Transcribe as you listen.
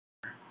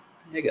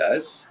Hey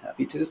guys,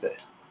 happy Tuesday.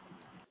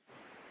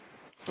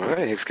 All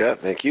right, hey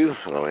Scott, thank you.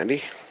 Hello,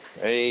 Andy.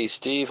 Hey,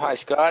 Steve. Hi,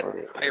 Scott. All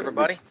right, Hi,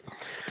 everybody.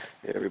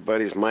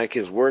 everybody's mic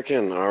is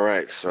working. All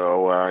right,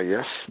 so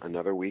yes,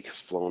 another week has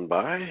flown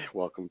by.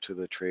 Welcome to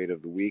the Trade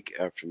of the Week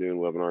afternoon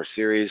webinar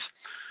series.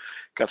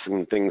 Got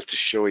some things to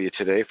show you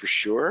today for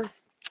sure.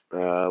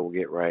 We'll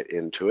get right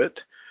into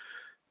it.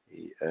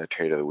 The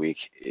Trade of the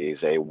Week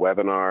is a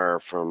webinar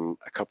from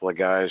a couple of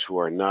guys who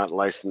are not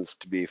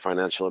licensed to be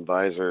financial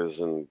advisors,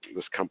 and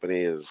this company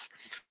is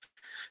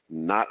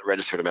not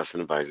registered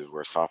investment advisors.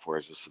 We're software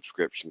as a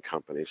subscription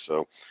company.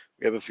 So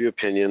we have a few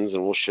opinions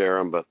and we'll share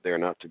them, but they're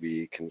not to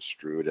be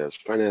construed as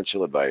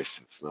financial advice.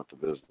 It's not the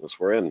business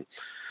we're in.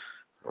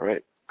 All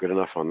right, good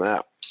enough on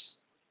that.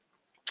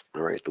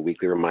 All right, the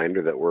weekly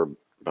reminder that we're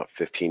about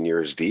 15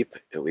 years deep,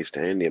 at least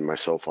Andy and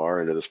myself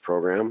are, into this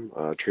program.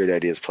 Trade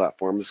Ideas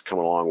platform has come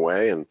a long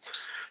way, and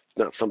it's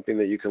not something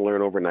that you can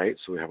learn overnight.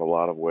 So we have a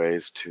lot of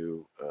ways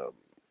to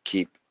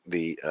keep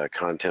the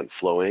content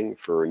flowing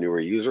for newer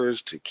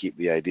users, to keep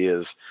the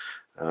ideas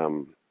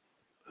um,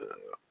 uh,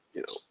 you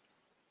know,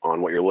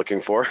 on what you're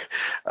looking for.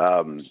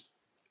 Um,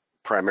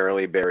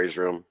 Primarily, Barry's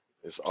room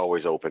is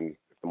always open.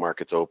 If the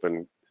market's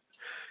open,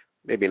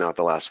 maybe not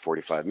the last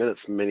 45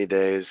 minutes many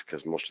days,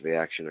 because most of the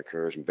action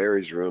occurs in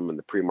Barry's room and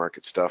the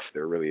pre-market stuff.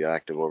 They're really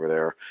active over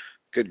there.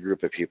 Good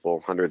group of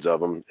people, hundreds of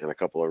them, and a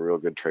couple of real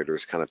good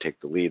traders kind of take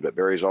the lead. But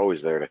Barry's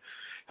always there to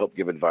help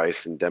give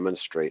advice and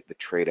demonstrate the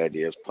Trade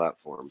Ideas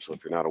platform. So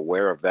if you're not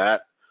aware of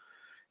that,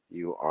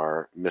 you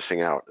are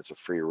missing out. It's a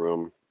free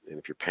room, and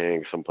if you're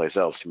paying someplace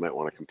else, you might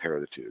want to compare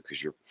the two,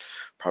 because you're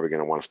probably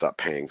going to want to stop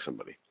paying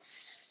somebody.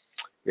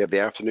 We have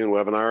the afternoon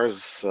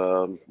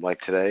webinars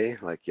like today,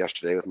 like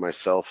yesterday with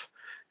myself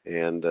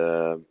and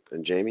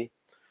Jamie.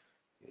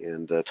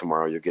 And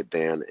tomorrow you'll get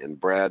Dan and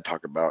Brad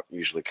talk about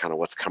usually kind of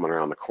what's coming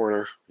around the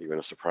corner. You're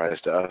going to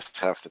surprise to us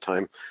half the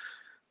time.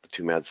 The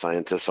two mad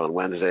scientists on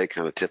Wednesday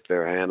kind of tip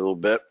their hand a little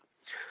bit.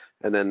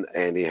 And then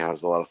Andy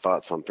has a lot of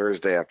thoughts on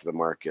Thursday after the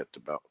market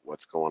about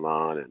what's going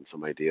on and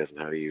some ideas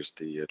on how to use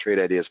the Trade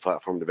Ideas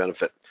platform to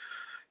benefit.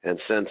 And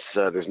since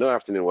there's no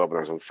afternoon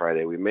webinars on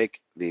Friday, we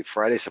make the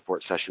Friday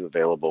support session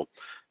available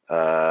 2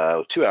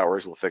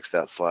 hours. We'll fix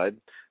that slide,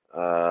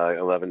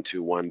 11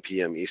 to 1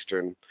 p.m.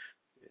 Eastern.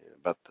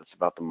 But that's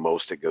about the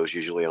most it goes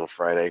usually on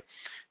Friday.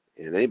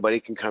 And anybody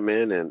can come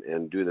in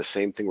and do the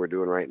same thing we're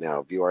doing right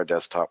now. View our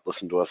desktop,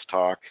 listen to us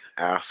talk,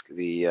 ask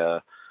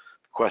the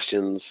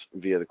questions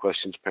via the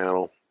questions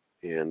panel,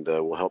 and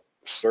we'll help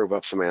serve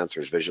up some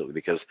answers visually.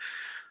 Because,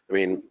 I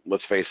mean,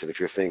 let's face it, if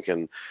you're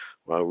thinking,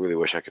 well, I really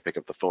wish I could pick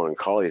up the phone and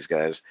call these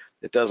guys,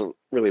 it doesn't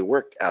really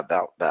work out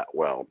that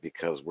well,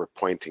 because we're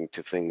pointing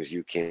to things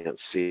you can't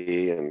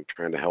see and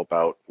trying to help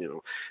out.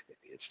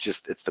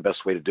 It's the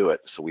best way to do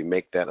it. So we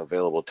make that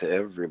available to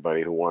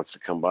everybody who wants to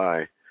come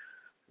by.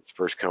 It's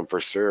first come,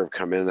 first serve.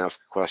 Come in and ask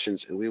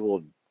questions, and we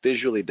will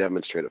visually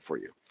demonstrate it for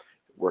you.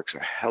 It works a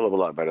hell of a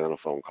lot better than a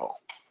phone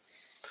call.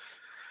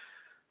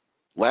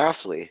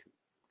 Lastly,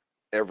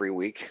 every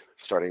week,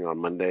 starting on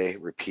Monday,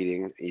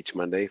 repeating each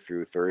Monday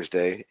through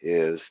Thursday,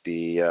 is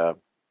the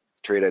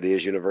Trade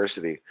Ideas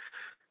University.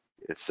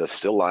 It's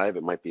still live.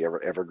 It might be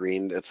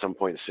evergreen at some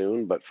point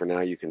soon, but for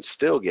now, you can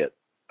still get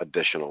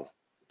additional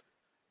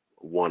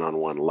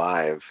one-on-one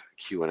live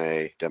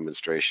Q&A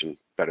demonstration,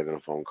 better than a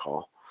phone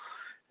call.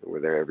 And we're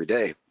there every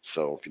day.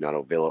 So if you're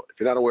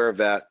not aware of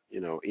that,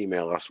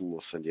 email us and we'll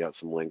send you out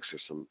some links or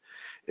some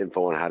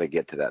info on how to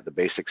get to that. The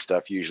basic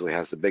stuff usually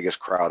has the biggest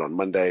crowd on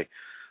Monday.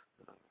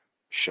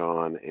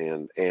 Sean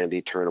and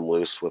Andy turn them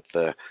loose with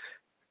the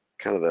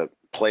kind of the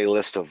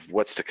playlist of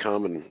what's to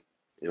come. And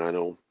I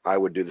know I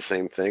would do the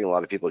same thing. A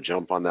lot of people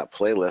jump on that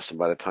playlist, and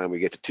by the time we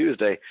get to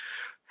Tuesday,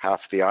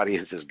 half the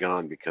audience is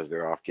gone because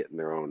they're off getting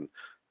their own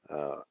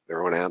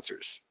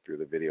answers through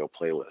the video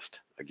playlist.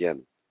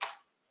 Again,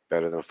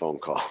 better than a phone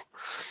call.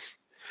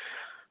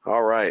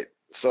 All right,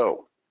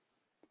 so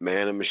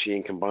man and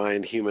machine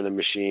combined, human and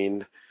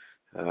machine.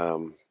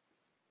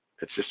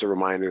 It's just a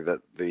reminder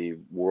that the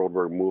world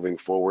we're moving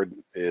forward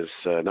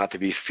is not to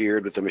be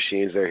feared with the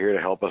machines. They're here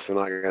to help us. They're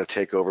not going to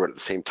take over, but at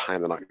the same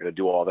time, they're not going to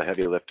do all the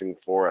heavy lifting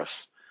for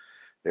us.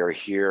 They're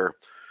here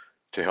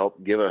to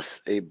help give us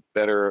a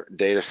better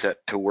data set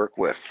to work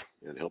with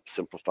and help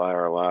simplify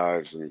our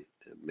lives and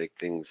make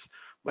things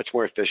much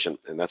more efficient.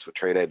 And that's what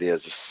Trade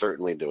Ideas is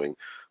certainly doing,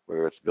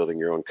 whether it's building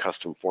your own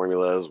custom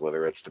formulas,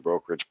 whether it's the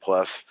Brokerage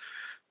Plus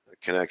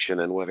connection,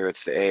 and whether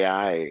it's the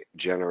AI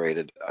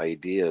generated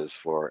ideas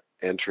for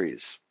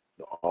entries.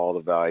 All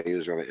the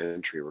values are on an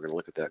entry. We're going to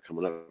look at that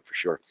coming up for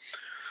sure.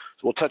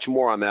 So we'll touch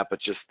more on that, but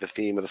just the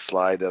theme of the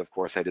slide that, of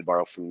course, I did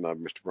borrow from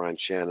Mr. Brian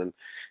Shannon,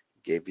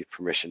 gave you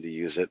permission to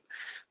use it.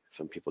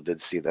 Some people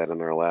did see that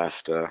in our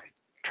last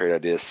Trade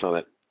Ideas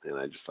Summit, and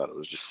I just thought it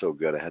was just so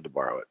good I had to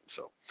borrow it.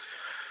 So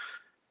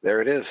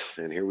there it is,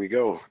 and here we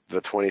go.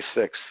 The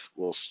 26th,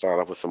 we'll start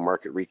off with some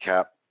market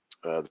recap.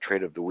 The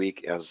trade of the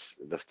week, as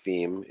the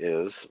theme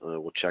is,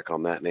 we'll check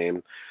on that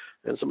name.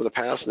 And some of the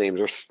past names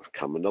are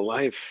coming to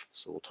life,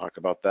 so we'll talk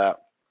about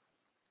that.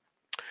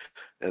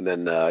 And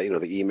then,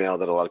 the email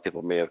that a lot of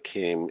people may have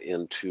came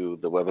into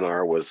the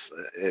webinar was,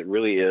 it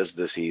really is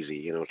this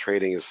easy.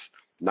 Trading is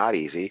not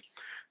easy,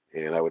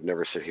 and I would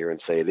never sit here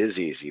and say it is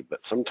easy,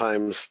 but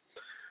sometimes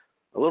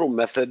a little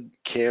method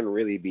can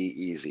really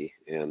be easy,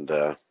 and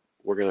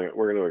we're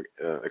gonna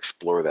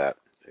explore that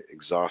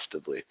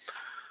exhaustively.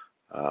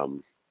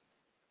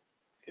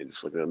 And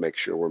just looking to make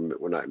sure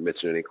we're not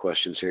missing any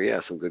questions here.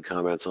 Yeah, some good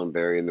comments on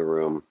Barry in the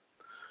room.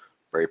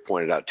 Barry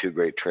pointed out 2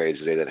 great trades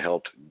today that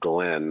helped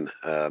Glenn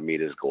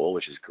meet his goal,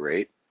 which is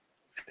great.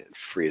 And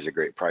free is a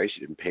great price.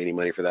 You didn't pay any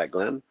money for that,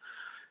 Glenn.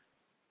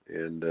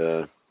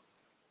 And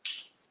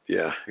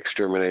yeah,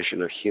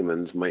 extermination of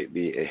humans might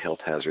be a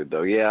health hazard,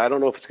 though. Yeah, I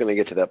don't know if it's going to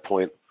get to that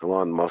point.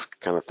 Elon Musk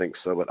kind of thinks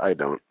so, but I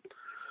don't.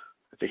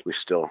 I think we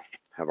still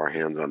have our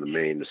hands on the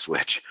main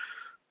switch.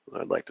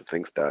 I'd like to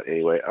think that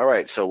anyway. All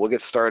right, so we'll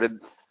get started.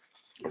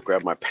 I'll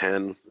grab my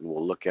pen and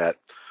we'll look at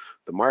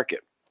the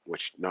market,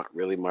 which not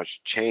really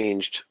much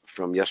changed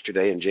from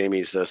yesterday in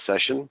Jamie's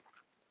session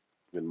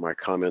in my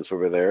comments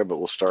over there, but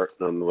we'll start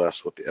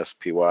nonetheless with the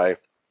SPY.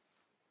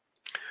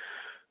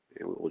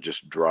 And we'll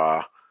just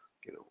draw,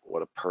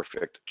 what a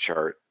perfect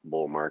chart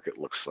bull market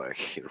looks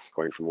like,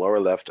 going from lower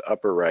left to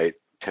upper right,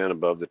 10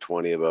 above the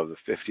 20, above the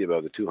 50,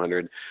 above the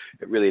 200.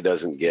 It really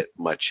doesn't get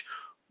much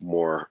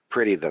more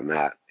pretty than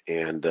that.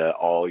 And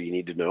all you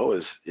need to know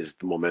is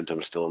the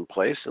momentum still in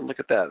place? And look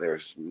at that.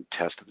 There's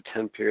test of the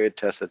 10 period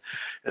tested.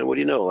 And what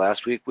do you know?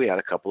 Last week we had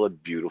a couple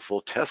of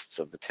beautiful tests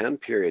of the 10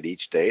 period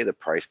each day. The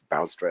price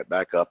bounced right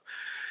back up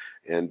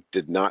and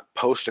did not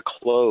post a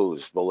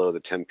close below the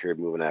 10 period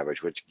moving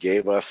average, which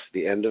gave us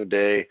the end of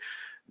day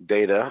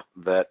data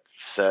that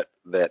set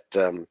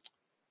that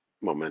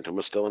momentum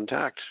was still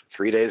intact.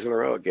 3 days in a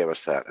row it gave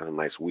us that, and a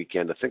nice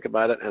weekend to think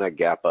about it, and a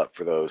gap up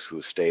for those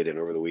who stayed in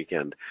over the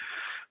weekend.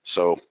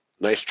 So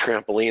nice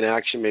trampoline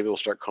action. Maybe we'll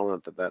start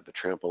calling it that, the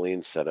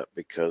trampoline setup,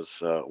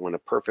 because when a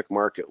perfect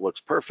market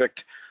looks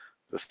perfect,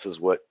 this is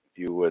what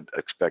you would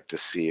expect to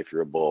see if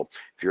you're a bull.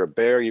 If you're a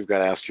bear, you've got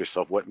to ask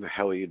yourself, what in the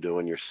hell are you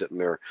doing? You're sitting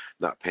there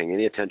not paying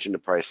any attention to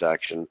price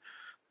action.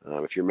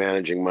 If you're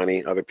managing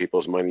money, other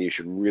people's money, you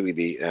should really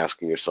be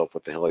asking yourself,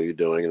 what the hell are you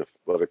doing? And if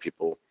other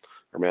people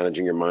are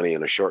managing your money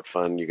in a short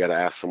fund, you got to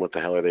ask them, what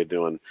the hell are they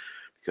doing?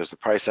 Because the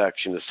price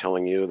action is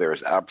telling you there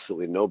is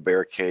absolutely no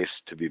bear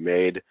case to be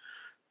made.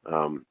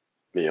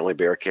 The only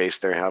bear case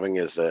they're having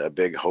is a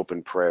big hope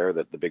and prayer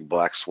that the big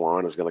black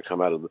swan is going to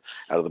come out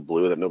of the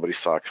blue that nobody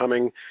saw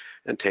coming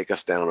and take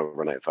us down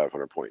overnight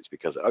 500 points.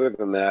 Because other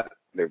than that,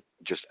 there's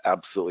just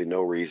absolutely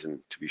no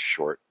reason to be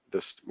short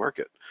this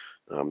market.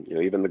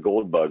 Even the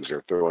gold bugs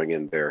are throwing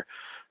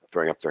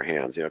up their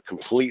hands.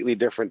 Completely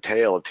different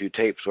tale of 2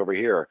 tapes over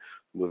here.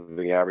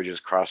 Moving averages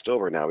crossed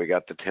over. Now we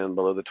got the 10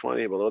 below the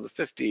 20, below the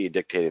 50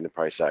 dictating the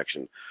price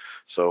action.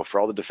 So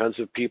for all the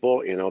defensive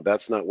people,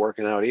 that's not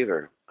working out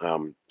either.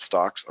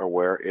 Stocks are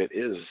where it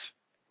is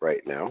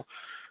right now,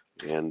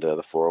 and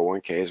the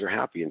 401ks are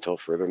happy until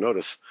further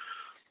notice.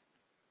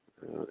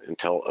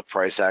 Until a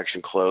price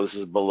action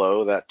closes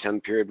below that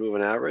 10 period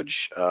moving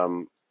average,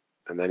 and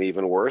then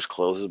even worse,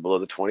 closes below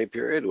the 20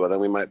 period, well, then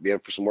we might be in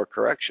for some more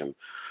correction.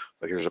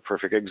 But here's a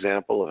perfect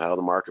example of how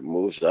the market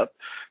moves up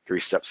 3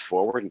 steps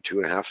forward and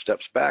 2.5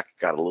 steps back.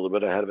 Got a little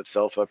bit ahead of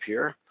itself up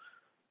here.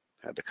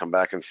 Had to come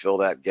back and fill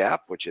that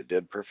gap, which it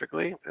did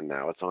perfectly, and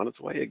now it's on its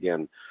way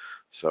again.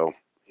 So,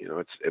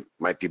 it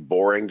might be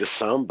boring to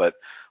some, but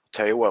I'll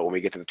tell you what, when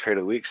we get to the trade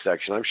of the week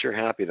section, I'm sure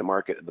happy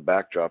the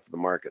backdrop of the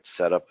market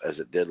set up as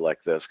it did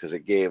like this, because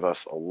it gave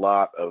us a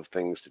lot of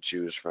things to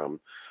choose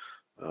from,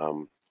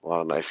 a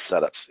lot of nice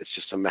setups. It's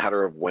just a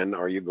matter of when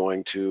are you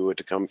going to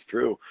come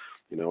through.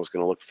 I was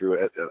going to look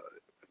through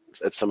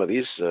at some of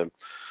these, the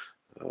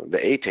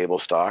A-table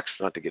stocks,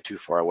 not to get too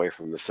far away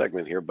from the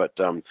segment here, but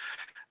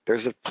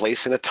there's a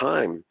place and a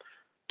time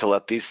to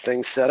let these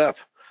things set up.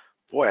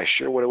 Boy, I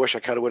sure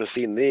would have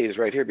seen these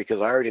right here,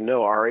 because I already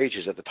know RH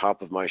is at the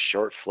top of my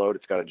short float.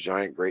 It's got a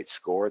giant, great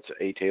score. It's an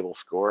A-table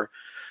score.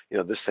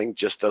 This thing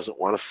just doesn't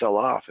want to sell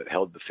off. It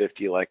held the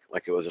 50 like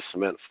it was a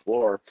cement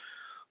floor.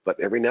 But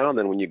every now and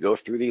then when you go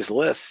through these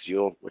lists,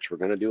 which we're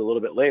going to do a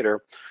little bit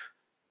later,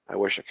 I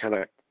kind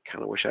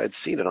of wish I had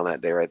seen it on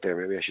that day right there.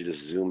 Maybe I should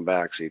just zoom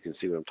back so you can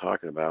see what I'm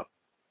talking about.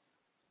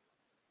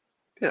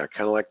 Yeah,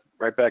 kind of like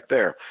right back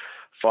there.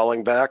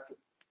 Falling back,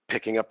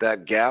 picking up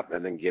that gap,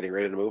 and then getting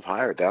ready to move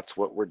higher. That's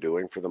what we're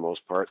doing for the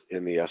most part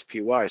in the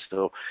SPY.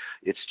 So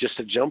it's just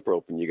a jump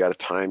rope, and you got to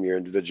time your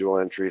individual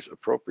entries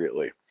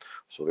appropriately.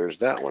 So there's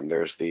that one.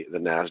 There's the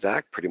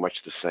NASDAQ, pretty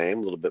much the same,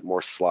 a little bit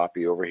more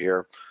sloppy over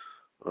here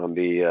on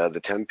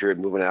the 10 period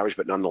moving average,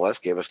 but nonetheless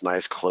gave us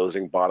nice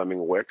closing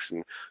bottoming wicks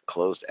and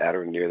closed at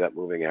or near that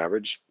moving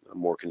average. I'm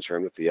more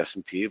concerned with the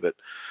S&P, but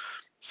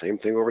same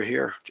thing over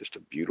here. Just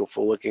a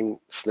beautiful looking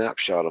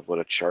snapshot of what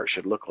a chart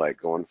should look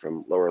like, going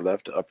from lower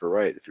left to upper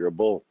right if you're a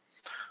bull.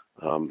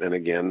 And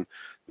again,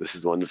 this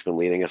is the one that's been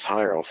leading us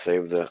higher. I'll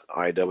save the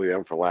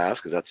IWM for last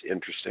because that's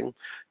interesting.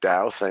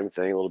 Dow, same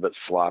thing, a little bit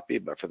sloppy,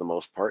 but for the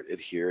most part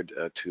adhered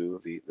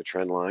to the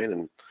trend line,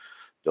 and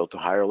built a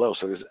higher low.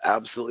 So there's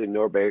absolutely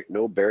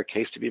no bear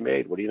case to be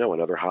made. What do you know?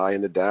 Another high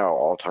in the Dow,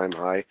 all-time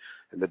high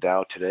in the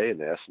Dow today, and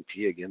the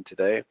S&P again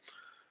today.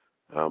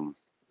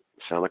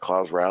 Santa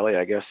Claus rally,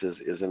 I guess,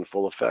 is in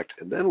full effect.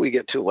 And then we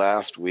get to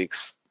last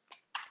week's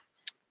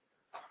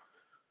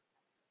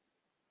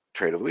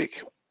trade of the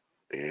week.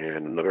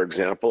 And another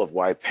example of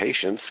why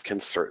patience can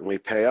certainly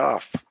pay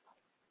off.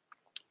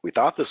 We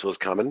thought this was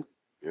coming,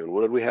 and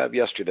what did we have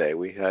yesterday?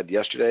 We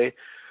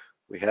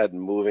had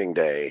moving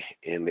day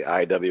in the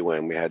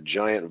IWM. We had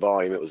giant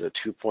volume. It was a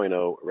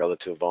 2.0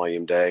 relative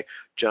volume day,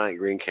 giant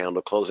green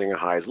candle closing at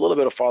highs, a little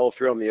bit of follow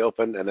through on the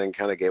open, and then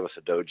kind of gave us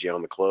a doji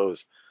on the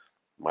close.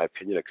 In my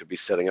opinion, it could be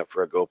setting up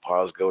for a go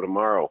pause go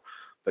tomorrow.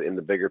 But in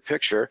the bigger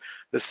picture,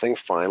 this thing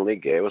finally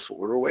gave us what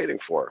we were waiting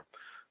for.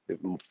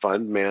 The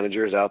fund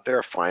managers out there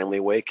are finally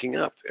waking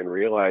up and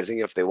realizing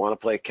if they want to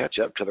play catch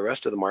up to the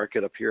rest of the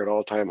market up here at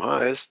all-time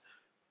highs,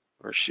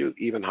 or shoot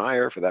even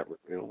higher for that,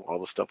 all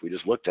the stuff we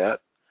just looked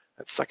at,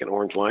 that second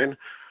orange line,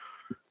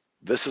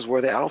 this is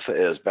where the alpha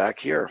is back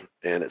here,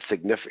 and it's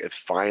significant. It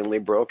finally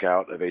broke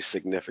out of a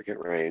significant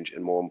range,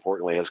 and more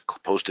importantly, has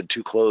posted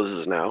two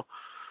closes now,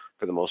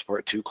 for the most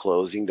part, two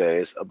closing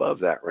days above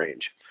that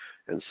range.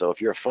 And so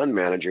if you're a fund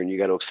manager and you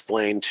got to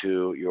explain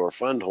to your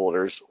fund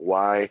holders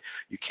why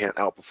you can't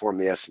outperform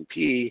the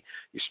S&P,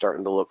 you're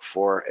starting to look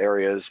for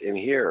areas in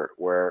here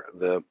where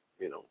the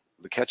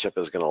catch-up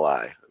is going to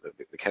lie,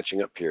 the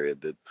catching up period,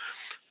 the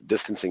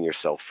distancing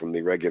yourself from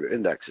the regular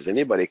indexes.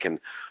 Anybody can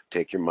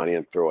take your money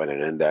and throw it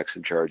in an index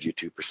and charge you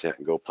 2%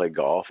 and go play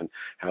golf and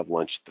have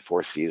lunch at the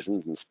Four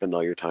Seasons and spend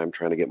all your time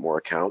trying to get more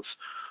accounts.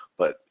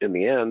 But in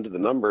the end, the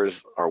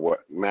numbers are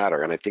what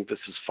matter. And I think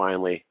this is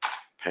finally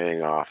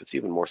paying off. It's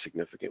even more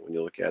significant when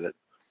you look at it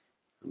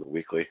in the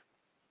weekly.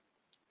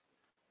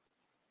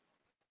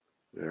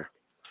 There.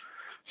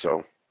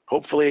 So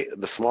hopefully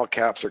the small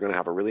caps are going to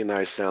have a really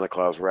nice Santa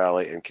Claus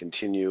rally and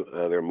continue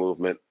their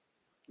movement.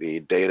 The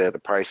data, the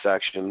price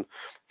action,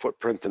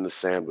 footprint in the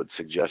sand would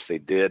suggest they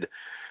did.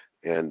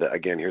 And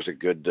again, here's a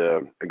good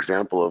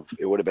example of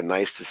it would have been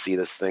nice to see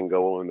this thing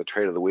go in the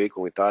trade of the week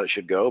when we thought it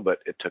should go, but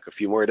it took a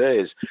few more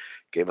days.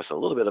 Gave us a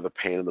little bit of a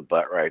pain in the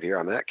butt right here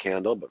on that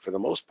candle, but for the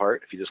most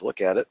part, if you just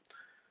look at it,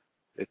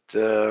 it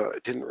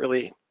didn't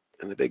really,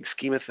 in the big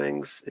scheme of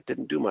things, it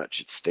didn't do much.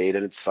 It stayed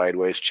in its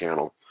sideways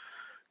channel.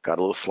 Got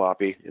a little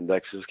sloppy.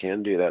 Indexes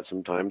can do that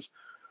sometimes,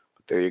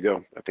 but there you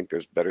go. I think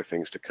there's better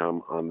things to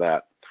come on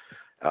that.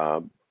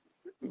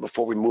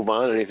 Before we move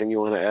on, anything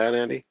you want to add,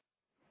 Andy?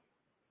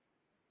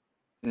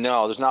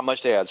 No, there's not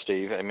much to add,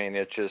 Steve. I mean,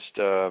 it's just,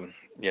 when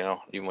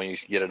you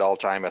get it all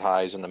time at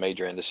highs in the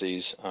major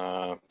indices,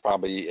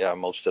 probably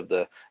most of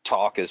the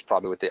talk is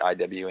probably with the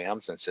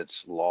IWM since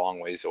it's long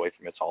ways away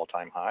from its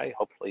all-time high.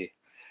 Hopefully,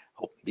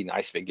 it'd be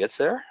nice if it gets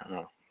there.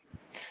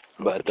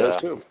 But it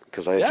does too,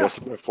 because I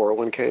adjusted my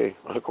 401k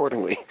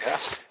accordingly.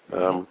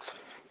 Yeah.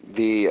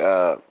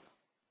 The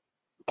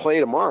play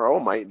tomorrow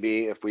might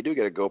be, if we do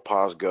get a go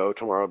pause go,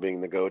 tomorrow being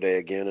the go day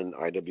again in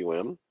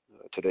IWM,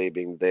 today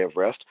being the day of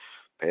rest,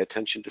 pay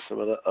attention to some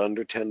of the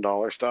under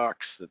 $10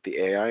 stocks that the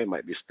AI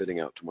might be spitting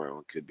out tomorrow.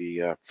 It could be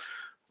a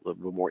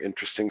little bit more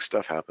interesting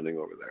stuff happening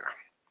over there.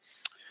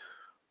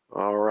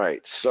 All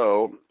right,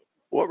 so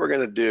what we're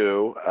going to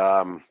do,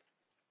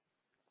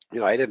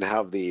 I didn't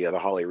have the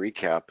Holly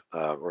recap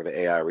or the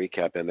AI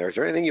recap in there. Is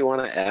there anything you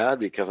want to add?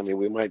 Because I mean,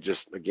 we might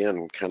just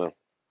again kind of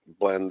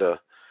blend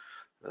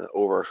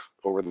over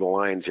the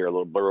lines here,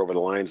 blur over the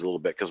lines a little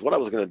bit. Because what I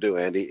was going to do,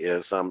 Andy,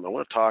 is I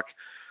want to talk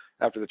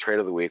after the trade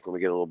of the week when we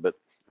get a little bit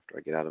after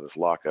I get out of this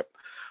lockup.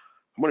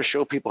 I'm going to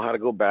show people how to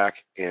go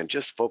back and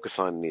just focus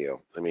on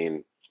NEO. I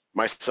mean,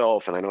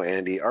 myself and I know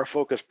Andy, our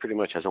focus pretty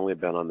much has only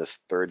been on this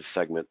third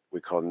segment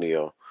we call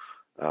NEO.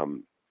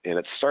 And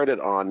it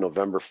started on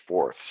November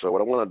 4th. So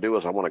what I want to do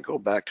is I want to go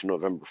back to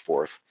November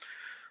 4th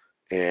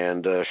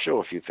and show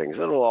a few things.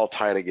 It'll all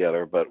tie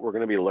together, but we're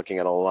going to be looking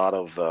at a lot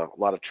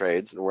of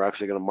trades, and we're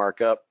actually going to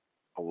mark up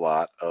a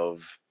lot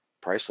of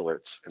price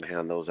alerts and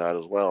hand those out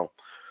as well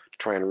to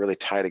try and really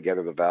tie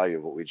together the value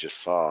of what we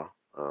just saw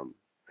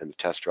in the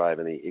test drive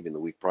and even the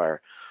week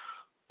prior.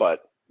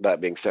 But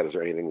that being said, is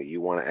there anything that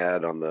you want to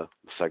add on the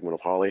segment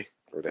of Holly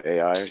or the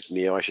AI,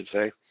 NEO, I should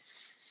say?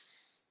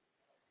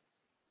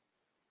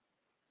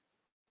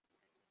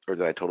 Or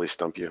did I totally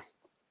stump you?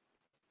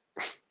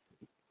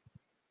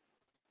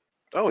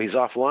 Oh, he's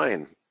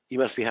offline. He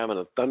must be having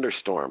a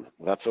thunderstorm.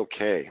 Well, that's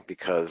okay,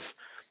 because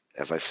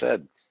as I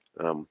said,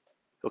 he'll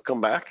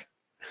come back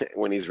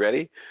when he's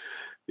ready.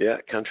 Yeah,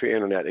 country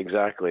internet,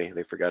 exactly.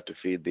 They forgot to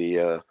feed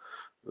the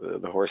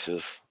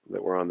horses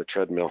that were on the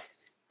treadmill.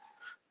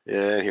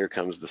 And here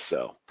comes the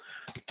cell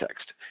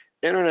text.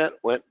 Internet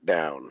went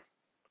down.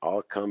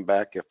 I'll come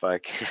back if I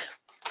can.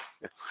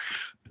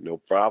 No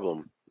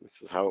problem.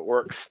 This is how it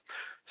works.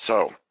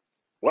 So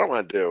what I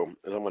want to do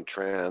is I'm going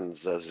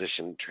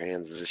to transition.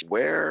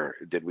 Where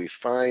did we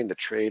find the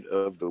trade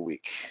of the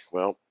week?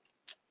 Well,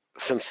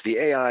 since the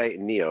AI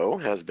NEO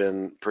has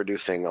been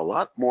producing a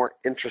lot more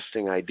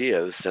interesting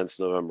ideas since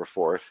November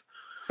 4th,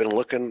 I've been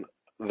looking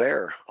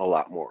there a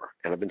lot more,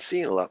 and I've been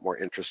seeing a lot more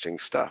interesting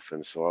stuff.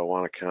 And so I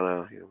want to kind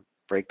of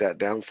break that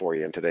down for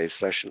you in today's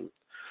session.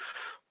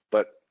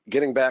 But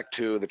getting back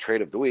to the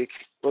trade of the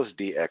week was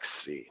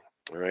DXC.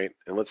 All right,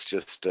 and let's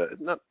just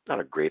not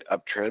a great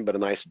uptrend, but a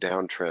nice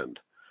downtrend.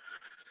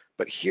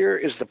 But here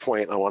is the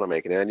point I want to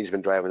make, and Andy's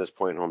been driving this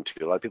point home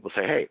too. A lot of people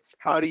say, "Hey,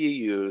 how do you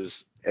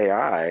use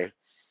AI?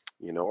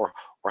 Or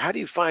how do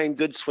you find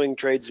good swing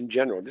trades in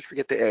general?" Just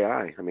forget the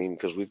AI. I mean,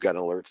 because we've got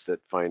alerts that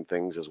find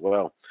things as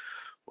well.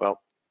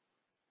 Well,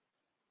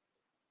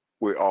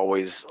 we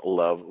always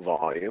love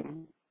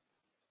volume,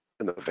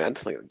 an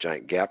event like a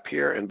giant gap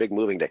here, and big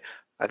moving day.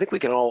 I think we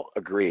can all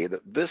agree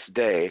that this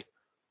day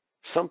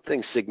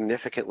something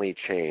significantly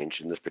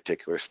changed in this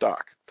particular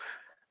stock.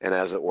 And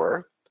as it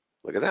were,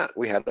 look at that.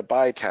 We had a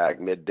buy tag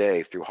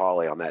midday through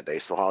Holly on that day.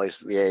 So Holly's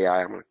the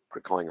AI. I'm going to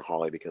quit calling it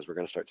Holly because we're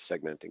going to start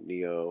segmenting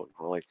Neo and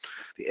Holly.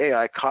 The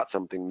AI caught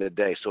something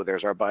midday. So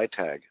there's our buy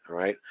tag. All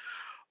right.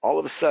 All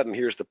of a sudden,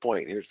 here's the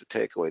point. Here's the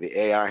takeaway. The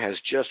AI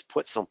has just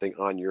put something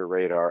on your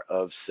radar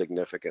of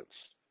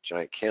significance.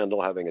 Giant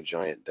candle having a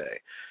giant day.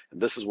 And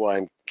this is why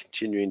I'm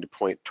continuing to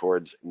point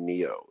towards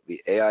Neo.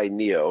 The AI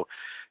Neo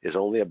is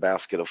only a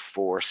basket of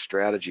 4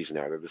 strategies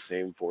now. They're the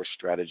same 4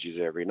 strategies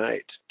every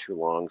night, 2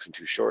 longs and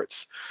 2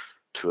 shorts.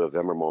 2 of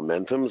them are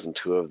momentums and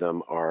 2 of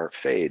them are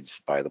fades.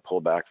 Buy the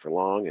pullback for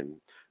long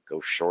and go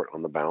short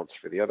on the bounce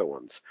for the other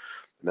ones.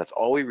 And that's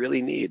all we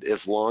really need.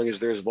 As long as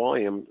there's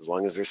volume, as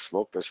long as there's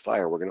smoke, there's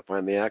fire, we're going to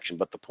find the action.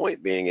 But the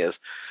point being is,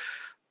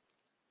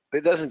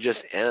 it doesn't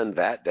just end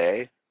that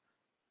day.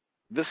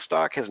 This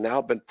stock has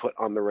now been put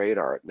on the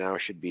radar. It now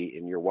should be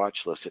in your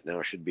watch list. It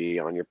now should be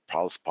on your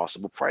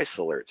possible price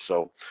alert.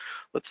 So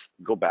let's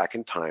go back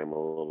in time a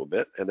little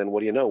bit. And then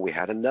what do you know? We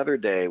had another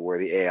day where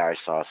the AI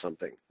saw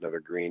something, another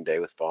green day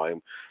with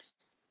volume,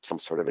 some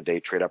sort of a day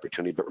trade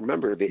opportunity. But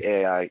remember, the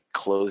AI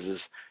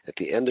closes at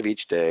the end of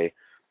each day.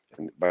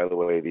 And by the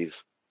way,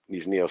 these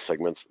Neo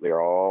segments,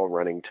 they're all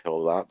running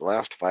till the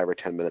last 5 or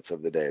 10 minutes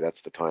of the day.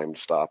 That's the time to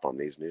stop on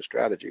these new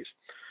strategies.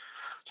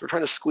 So we're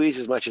trying to squeeze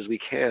as much as we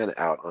can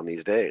out on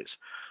these days.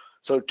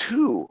 So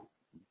 2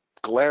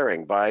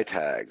 glaring buy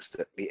tags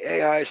that the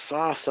AI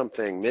saw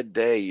something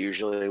midday,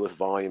 usually with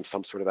volume,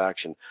 some sort of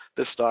action.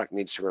 This stock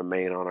needs to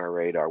remain on our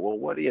radar. Well,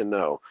 what do you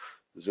know?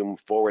 Zoom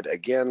forward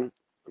again.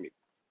 Let me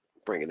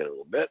bring it in a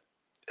little bit.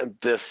 And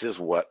this is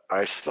what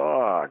I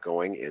saw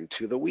going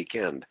into the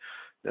weekend.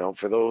 Now,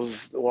 for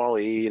those,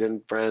 Waleed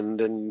and Friend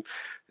and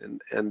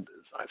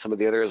some of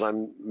the others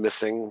I'm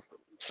missing,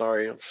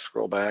 sorry, I'll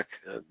scroll back,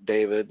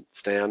 David,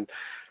 Stan,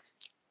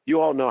 you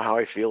all know how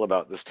I feel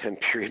about this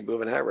 10-period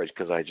moving average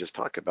because I just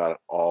talk about it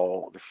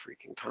all the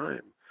freaking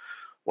time.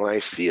 When I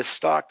see a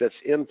stock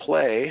that's in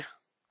play,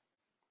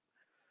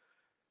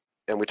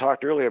 and we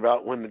talked earlier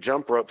about when the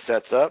jump rope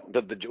sets up,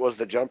 was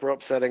the jump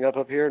rope setting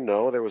up here?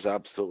 No, there was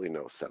absolutely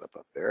no setup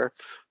up there.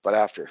 But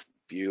after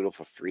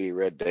beautiful 3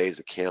 red days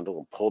of candle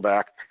and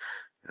pullback,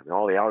 and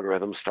all the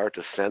algorithms start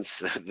to sense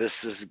that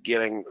this is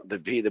getting to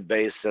be the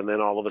base, and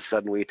then all of a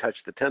sudden we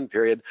touch the 10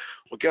 period.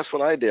 Well, guess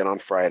what I did on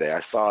Friday?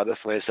 I saw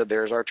this and I said,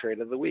 there's our trade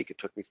of the week. It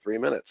took me 3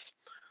 minutes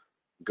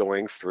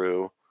going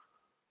through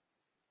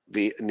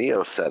the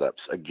Neo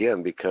setups,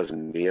 again, because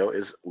Neo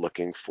is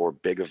looking for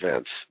big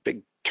events,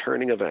 big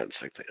turning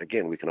events. I think,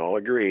 again, we can all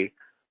agree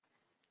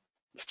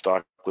the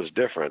stock was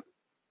different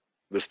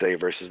this day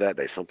versus that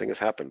day. Something has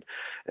happened,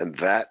 and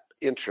that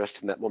interest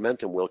and that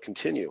momentum will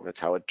continue. That's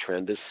how a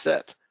trend is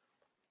set.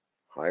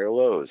 Higher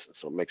lows.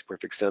 So it makes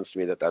perfect sense to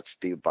me that that's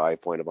the buy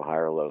point of a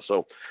higher low.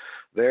 So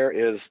there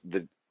is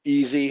the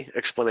easy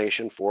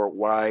explanation for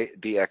why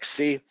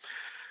DXC.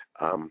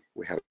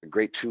 We had a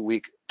great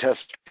 2-week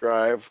test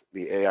drive.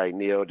 The AI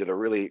Neo did a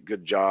really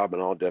good job,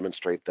 and I'll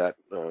demonstrate that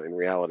in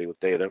reality with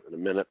data in a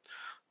minute,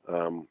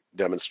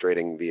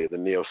 demonstrating the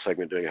Neo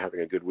segment having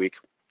a good week,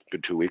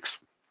 good 2 weeks.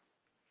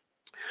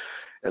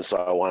 And so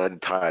I wanted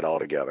to tie it all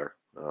together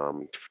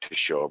to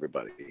show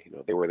everybody.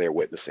 They were there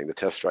witnessing the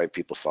test drive.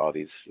 People saw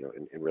these,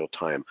 in real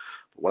time.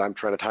 But what I'm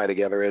trying to tie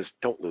together is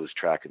don't lose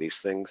track of these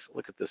things.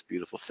 Look at this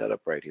beautiful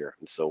setup right here.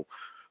 And so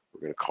we're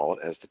going to call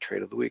it as the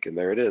trade of the week. And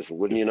there it is. And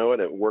wouldn't you know it,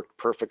 it worked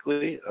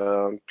perfectly.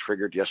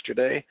 Triggered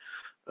yesterday.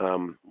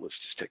 Let's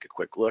just take a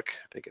quick look.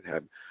 I think it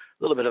had a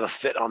little bit of a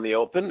fit on the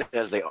open,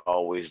 as they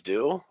always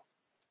do.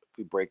 If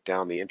we break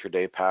down the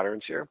intraday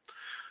patterns here.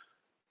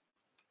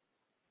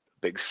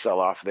 Big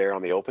sell-off there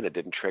on the open. It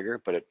didn't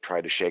trigger, but it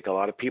tried to shake a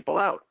lot of people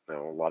out.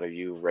 Now, a lot of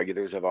you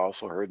regulars have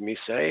also heard me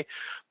say,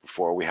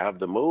 before we have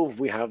the move,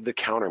 we have the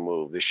counter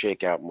move, the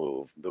shakeout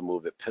move, the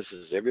move that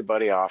pisses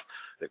everybody off,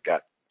 that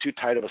got too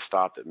tight of a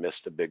stop, that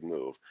missed a big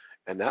move.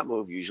 And that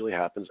move usually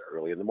happens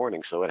early in the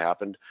morning. So it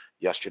happened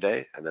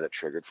yesterday, and then it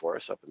triggered for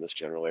us up in this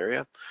general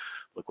area.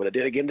 Look what it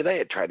did again today.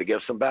 It tried to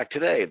give some back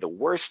today. The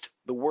worst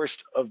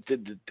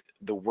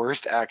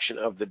action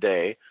of the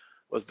day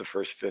was the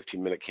first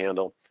 15-minute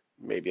candle.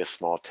 Maybe a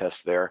small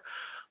test there.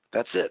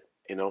 That's it.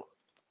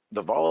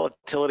 The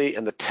volatility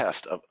and the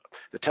test of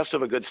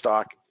a good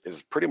stock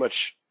is pretty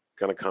much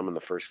going to come in the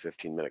first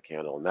 15-minute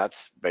candle, and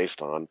that's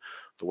based on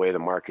the way the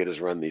market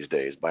is run these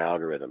days by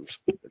algorithms.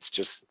 It's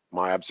just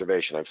my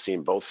observation. I've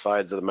seen both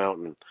sides of the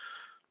mountain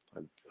I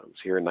was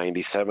here in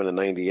 97 and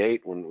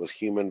 98 when it was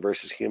human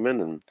versus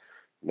human, and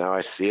now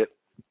I see it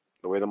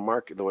the way the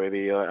market, the way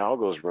the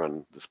algos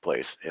run this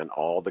place, and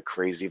all the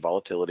crazy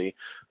volatility,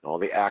 all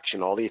the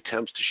action, all the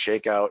attempts to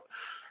shake out,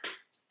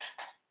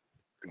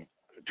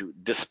 to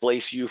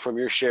displace you from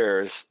your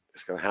shares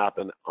is going to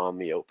happen on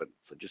the open.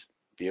 So just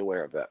be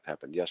aware of that. It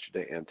happened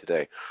yesterday and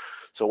today.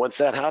 So once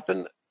that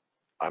happened,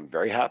 I'm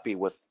very happy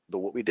with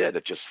what we did.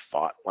 It just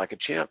fought like a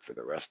champ for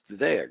the rest of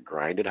the day. It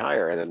grinded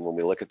higher, and then when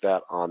we look at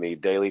that on the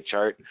daily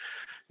chart,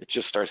 it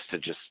just starts to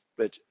just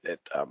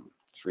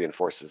just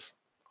reinforces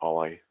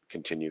all I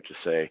continue to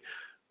say.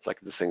 It's like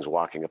this thing's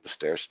walking up a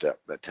stair step.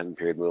 That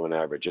 10-period moving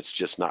average, it's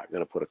just not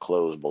going to put a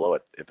close below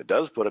it. If it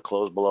does put a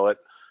close below it,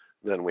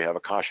 then we have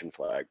a caution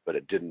flag. But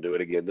it didn't do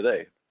it again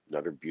today.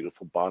 Another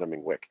beautiful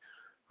bottoming wick.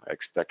 I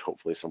expect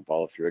hopefully some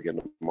follow through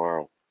again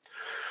tomorrow.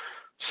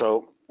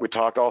 So we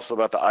talked also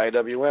about the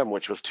IWM,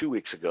 which was 2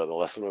 weeks ago. The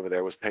lesson over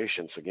there was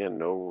patience. Again,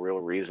 no real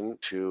reason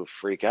to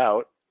freak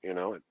out. You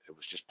know, it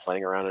was just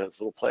playing around in its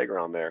little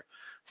playground there.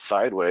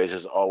 Sideways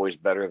is always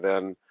better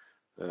than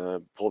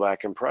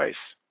pullback in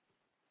price.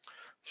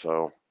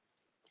 So,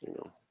 you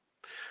know,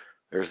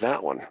 there's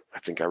that one. I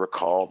think I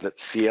recall that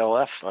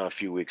CLF a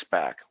few weeks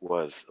back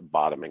was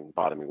bottoming.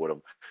 Would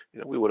have, you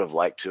know, we would have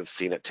liked to have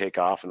seen it take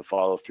off and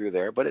follow through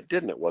there, but it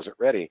didn't. It wasn't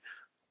ready.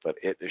 But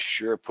it is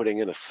sure putting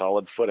in a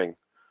solid footing.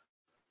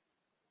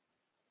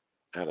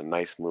 Had a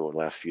nice move the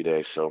last few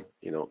days. So,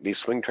 you know, these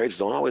swing trades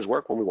don't always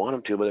work when we want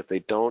them to, but if they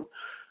don't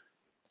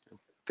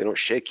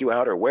shake you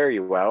out or wear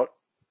you out,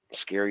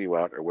 scare you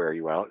out or wear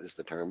you out is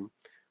the term.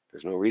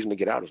 There's no reason to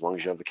get out as long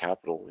as you have the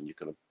capital and you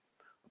can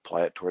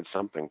apply it towards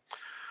something.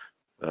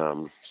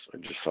 So I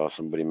just saw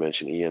somebody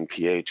mention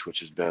ENPH, which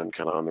has been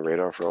kind of on the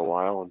radar for a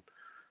while, and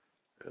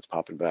it's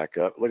popping back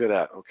up. Look at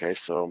that. Okay,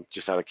 so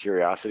just out of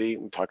curiosity,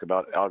 we talk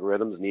about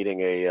algorithms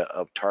needing a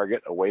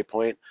target, a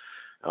waypoint.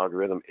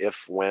 Algorithm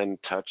if when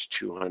touch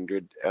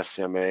 200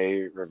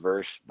 SMA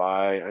reverse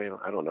by,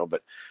 I don't know,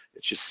 but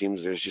it just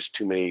seems there's just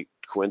too many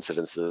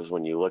coincidences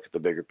when you look at the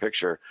bigger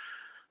picture.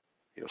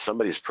 You know,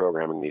 somebody's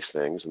programming these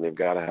things and they've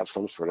got to have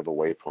some sort of a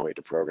waypoint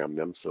to program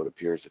them. So it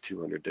appears the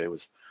 200-day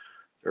was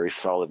very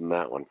solid in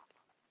that one.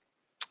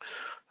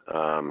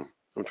 I'm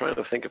trying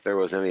to think if there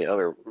was any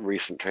other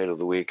recent trade of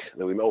the week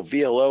that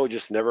VLO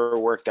just never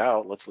worked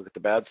out. Let's look at the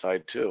bad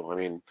side too. I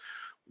mean,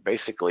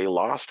 basically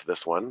lost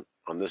this one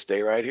on this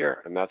day right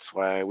here, and that's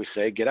why we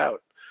say get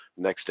out.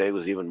 Next day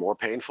was even more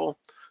painful,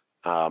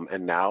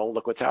 and now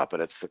look what's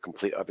happened. It's the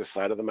complete other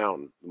side of the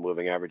mountain. The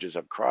moving averages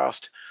have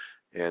crossed,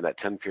 and that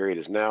 10 period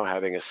is now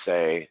having a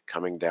say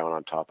coming down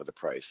on top of the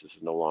price. This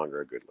is no longer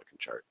a good looking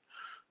chart.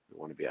 We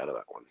want to be out of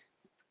that one.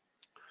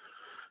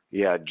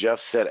 Yeah, Jeff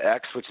said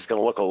X, which is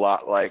going to look a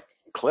lot like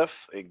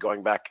Cliff.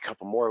 Going back a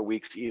couple more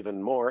weeks,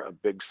 even more, a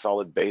big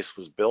solid base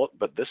was built,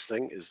 but this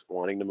thing is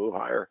wanting to move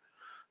higher.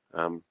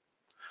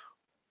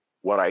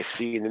 What I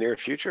see in the near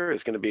future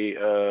is going to be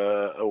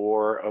a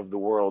war of the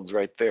worlds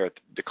right there at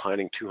the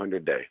declining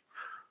 200-day.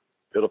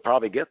 It'll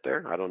probably get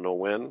there. I don't know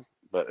when,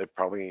 but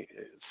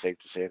it's safe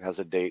to say it has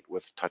a date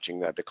with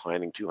touching that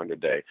declining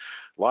 200-day.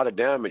 A lot of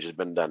damage has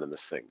been done in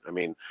this thing. I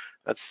mean,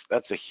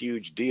 that's a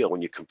huge deal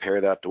when you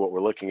compare that to what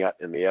we're looking at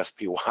in the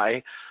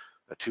SPY,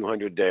 a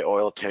 200-day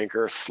oil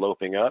tanker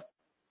sloping up.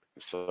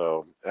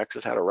 So X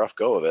has had a rough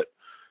go of it.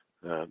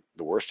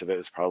 The worst of it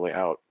is probably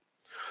out.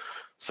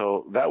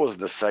 So that was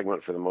the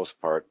segment for the most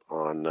part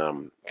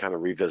on kind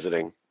of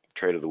revisiting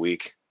trade of the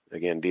week.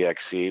 Again,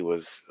 DXC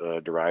was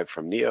derived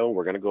from NEO.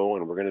 We're going to go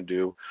and we're going to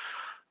do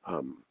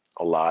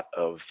a lot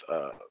of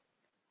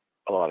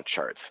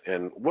charts.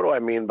 And what do I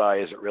mean by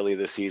is it really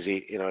this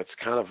easy? You know, it's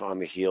kind of on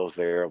the heels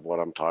there of what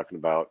I'm talking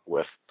about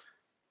with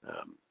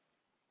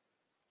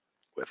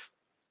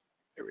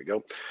here we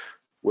go,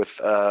 with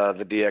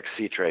the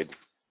DXC trade.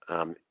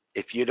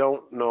 If you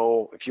don't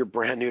know, if you're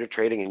brand new to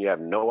trading and you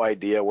have no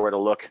idea where to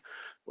look,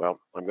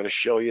 well, I'm going to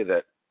show you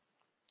that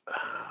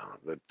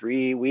the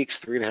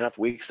 3.5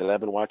 weeks that I've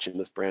been watching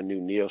this brand new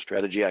NEO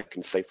strategy, I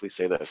can safely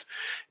say this: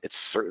 it's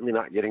certainly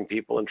not getting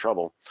people in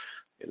trouble.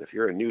 And if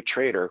you're a new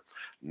trader,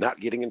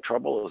 not getting in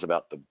trouble is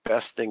about the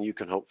best thing you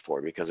can hope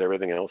for, because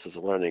everything else is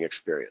a learning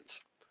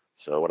experience.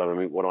 So what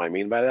do I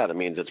mean by that? It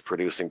means it's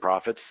producing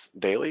profits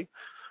daily.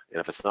 And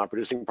if it's not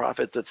producing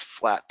profits, it's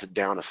flat to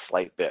down a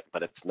slight bit,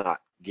 but it's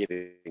not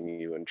getting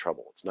you in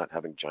trouble. It's not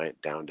having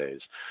giant down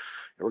days.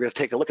 And we're going to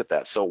take a look at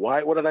that. So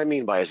what did I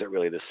mean by is it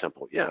really this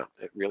simple? Yeah,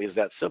 it really is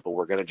that simple.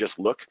 We're going to just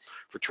look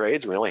for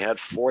trades. We only had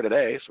 4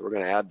 today, so we're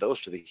going to add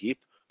those to the heap.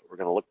 But we're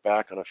going to look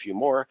back on a few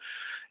more.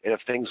 And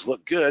if things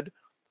look good,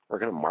 we're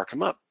going to mark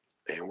them up.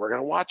 And we're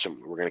going to watch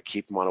them. We're going to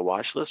keep them on a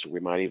watch list, or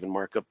we might even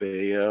mark up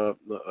a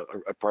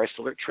price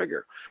alert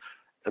trigger.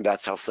 And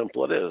that's how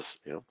simple it is.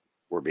 You know,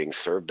 we're being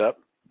served up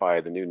by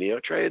the new NEO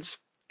trades,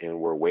 and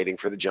we're waiting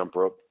for the jump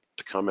rope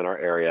to come in our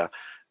area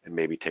and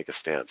maybe take a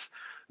stance.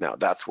 Now,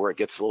 that's where it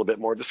gets a little bit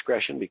more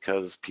discretion,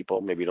 because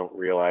people maybe don't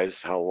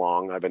realize how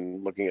long I've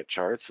been looking at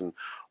charts and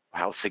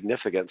how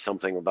significant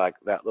something like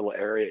that little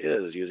area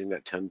is using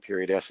that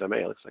 10-period SMA.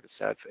 It looks like a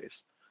sad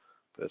face,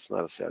 but it's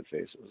not a sad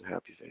face. It was a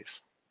happy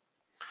face.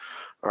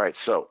 All right,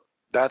 so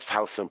that's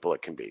how simple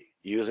it can be.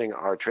 Using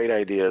our trade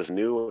ideas,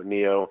 new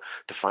NEO,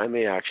 to find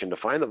the action, to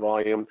find the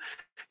volume.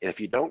 And if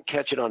you don't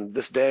catch it on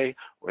this day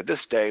or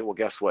this day, well,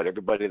 guess what?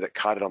 Everybody that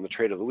caught it on the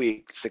trade of the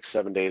week, 6,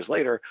 7 days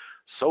later,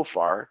 so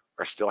far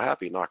are still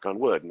happy, knock on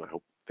wood, and I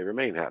hope they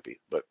remain happy,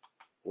 but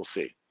we'll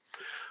see.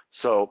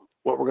 So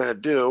what we're going to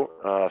do,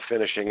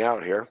 finishing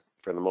out here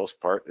for the most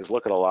part, is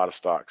look at a lot of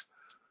stocks.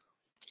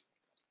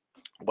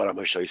 But I'm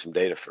going to show you some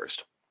data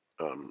first.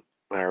 I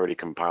already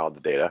compiled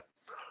the data.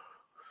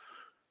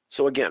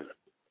 So again,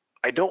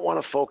 I don't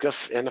want to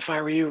focus, and if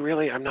I were you,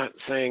 really, I'm not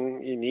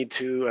saying you need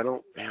to. I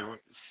don't,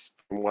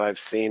 from what I've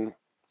seen,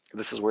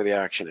 this is where the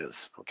action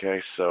is,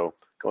 okay? So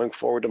going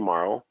forward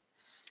tomorrow,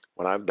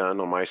 what I've done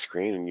on my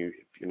screen, and if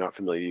you're not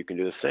familiar, you can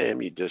do the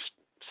same. You just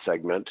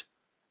segment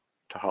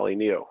to Holly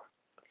Neo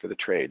for the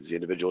trades, the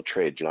individual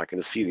trades. You're not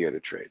going to see the other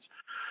trades.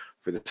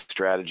 For the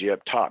strategy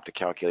up top to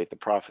calculate the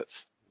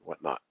profits,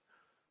 whatnot,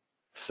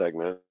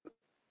 segment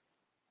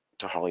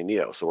to Holly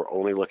Neo. So we're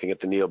only looking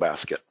at the Neo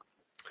basket.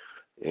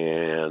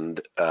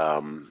 And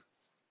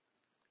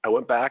I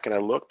went back and I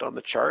looked on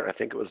the chart. I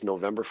think it was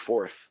November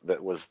 4th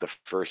that was the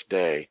first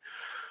day.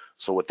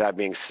 So with that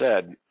being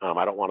said,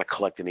 I don't want to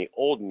collect any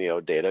old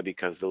NEO data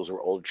because those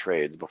were old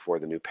trades before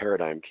the new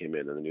paradigm came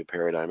in. And the new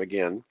paradigm,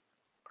 again,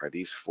 are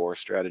these 4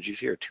 strategies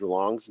here: 2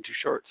 longs and 2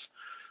 shorts,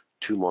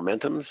 2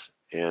 momentums,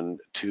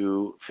 and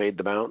 2 fade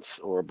the bounce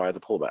or buy the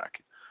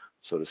pullback,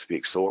 so to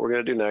speak. So what we're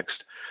going to do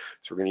next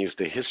is we're going to use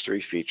the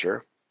history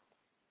feature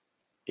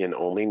in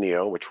only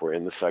NEO, which we're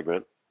in the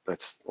segment.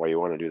 That's why you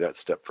want to do that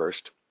step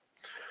first.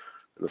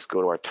 Let's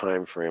go to our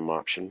time frame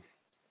option.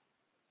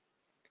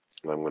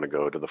 And I'm going to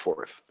go to the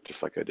 4th,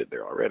 just like I did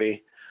there already.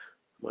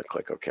 I'm going to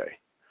click OK.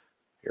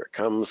 Here it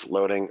comes,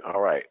 loading.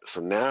 All right,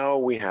 so now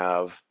we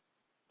have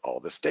all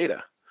this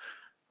data.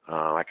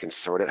 I can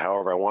sort it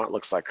however I want.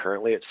 Looks like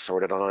currently it's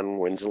sorted on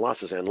wins and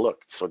losses. And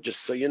look, so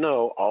just so you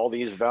know, all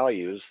these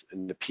values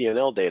in the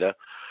P&L data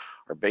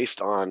are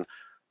based on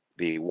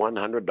the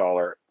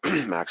 $100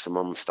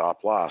 maximum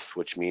stop loss,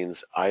 which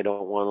means I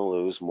don't want to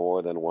lose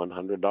more than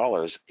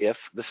 $100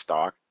 if the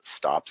stock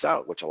stops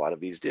out, which a lot of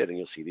these did. And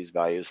you'll see these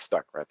values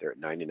stuck right there at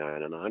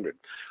 99 and 100.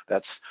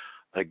 That's,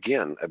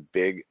 again, a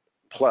big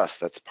plus.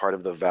 That's part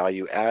of the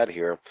value add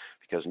here,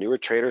 because newer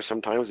traders,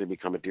 sometimes they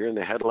become a deer in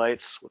the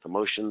headlights with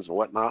emotions and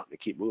whatnot. They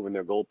keep moving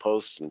their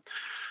goalposts and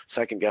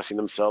second guessing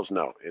themselves.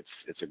 No,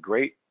 it's a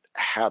great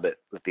habit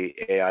that the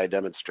AI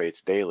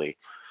demonstrates daily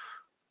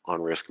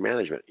on risk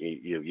management.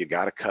 You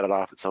got to cut it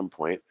off at some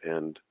point,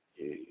 and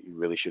you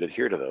really should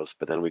adhere to those.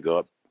 But then we go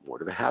up more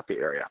to the happy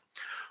area.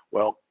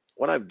 Well,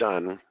 what I've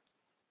done,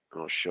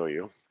 I'll show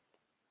you,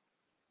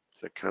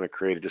 is I kind of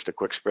created just a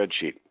quick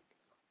spreadsheet.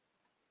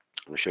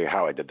 I'll show you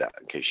how I did that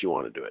in case you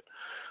want to do it.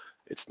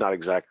 It's not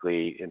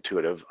exactly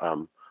intuitive.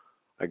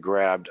 I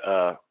grabbed,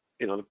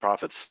 the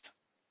profits,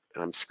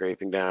 and I'm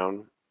scraping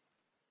down.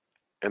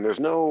 And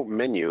there's no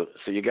menu,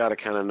 so you got to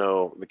kind of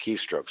know the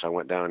keystrokes. I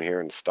went down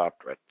here and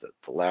stopped at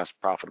the last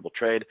profitable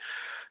trade,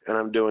 and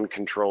I'm doing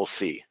Control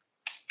C.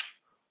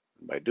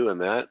 By doing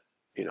that,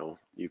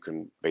 you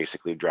can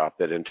basically drop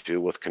that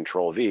into, with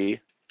Control V,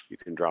 you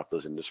can drop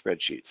those into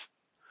spreadsheets.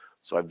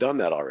 So I've done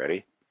that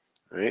already,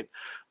 right?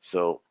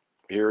 So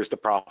here's the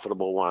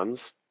profitable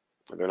ones.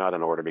 They're not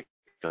in order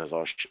because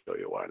I'll show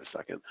you why in a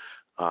second.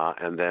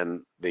 And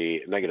then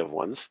the negative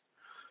ones.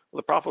 Well,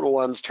 the profitable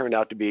ones turned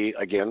out to be,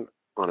 again,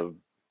 on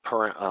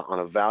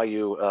a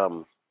value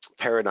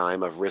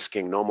paradigm of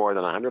risking no more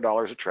than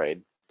 $100 a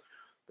trade.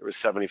 There was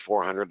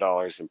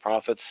 $7,400 in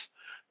profits,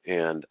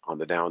 and on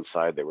the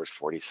downside there was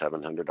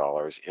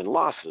 $4,700 in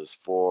losses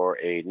for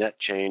a net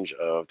change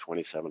of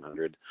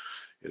 $2,700,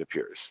 it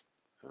appears.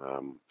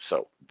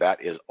 So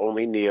that is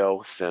only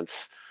NEO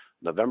since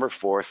November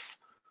 4th.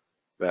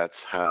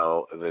 That's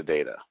how the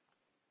data.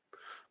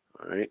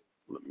 All right,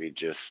 let me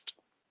just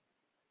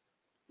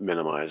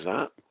minimize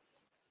that.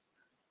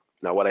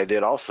 Now what I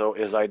did also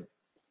is I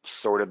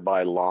sorted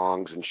by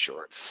longs and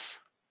shorts,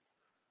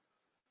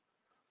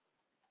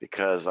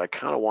 because I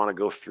kind of want to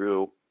go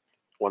through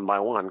one by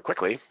one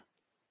quickly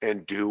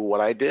and do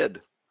what I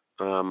did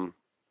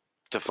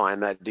to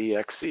find that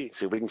DXC.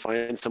 See if we can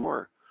find some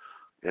more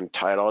and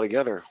tie it all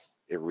together.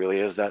 It really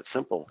is that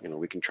simple.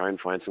 We can try and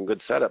find some good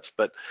setups,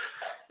 but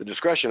the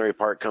discretionary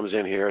part comes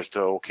in here as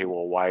to, okay,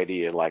 well, why do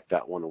you like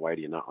that one and why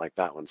do you not like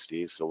that one,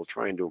 Steve? So we'll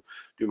try and do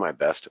my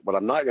best. What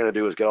I'm not going to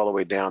do is get all the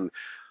way down.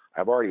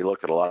 I've already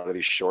looked at a lot of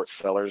these short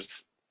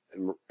sellers,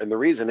 and the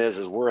reason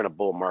is we're in a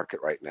bull market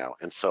right now,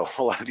 and so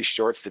a lot of these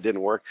shorts that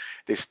didn't work,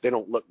 they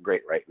don't look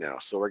great right now.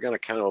 So we're going to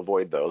kind of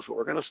avoid those, but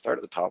we're going to start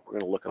at the top. We're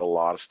going to look at a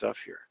lot of stuff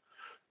here,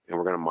 and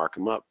we're going to mark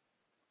them up.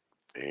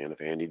 And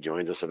if Andy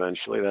joins us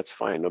eventually, that's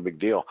fine, no big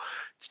deal.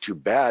 It's too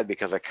bad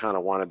because I kind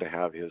of wanted to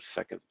have his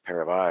second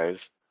pair of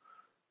eyes.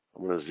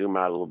 I'm going to zoom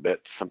out a little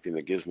bit, something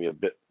that gives me a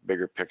bit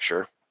bigger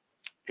picture,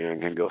 and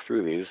can go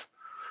through these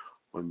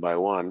one by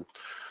one.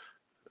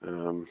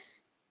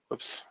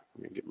 Whoops,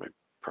 let me get my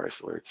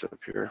price alerts up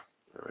here.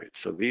 All right,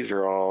 so these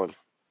are all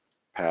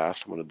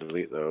past. I'm going to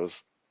delete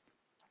those.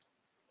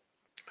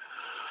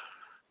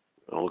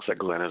 Oh, looks like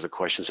Glenn has a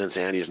question. Since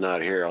Andy's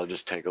not here, I'll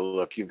just take a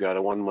look. You've got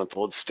a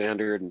 1-month-old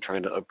standard and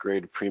trying to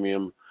upgrade to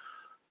premium.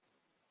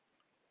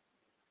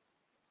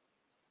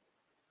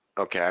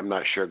 Okay, I'm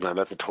not sure, Glenn.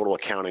 That's a total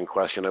accounting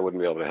question. I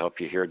wouldn't be able to help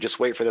you here. Just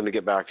wait for them to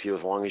get back to you.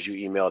 As long as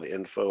you emailed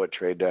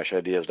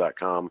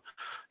info@trade-ideas.com,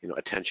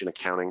 attention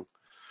accounting,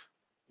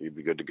 you'd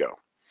be good to go.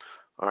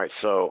 All right,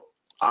 so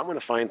I'm going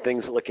to find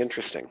things that look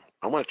interesting.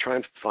 I'm going to try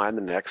and find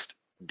the next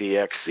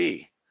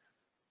DXC.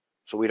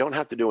 So we don't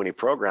have to do any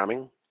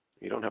programming.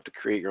 You don't have to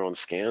create your own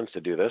scans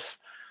to do this.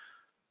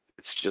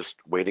 It's just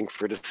waiting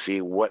to see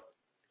what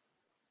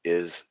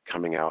is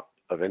coming out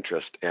of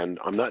interest. And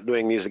I'm not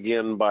doing these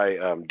again by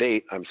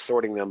date. I'm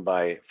sorting them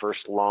by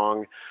first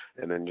long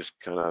and then just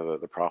kind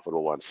of the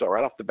profitable ones. So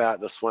right off the bat,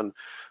 this one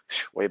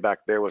way back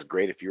there was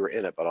great if you were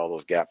in it, but all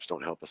those gaps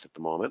don't help us at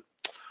the moment.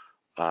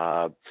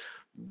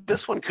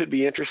 This one could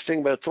be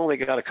interesting, but it's only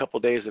got a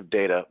couple days of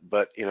data.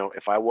 But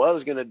if I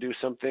was going to do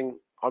something,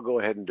 I'll go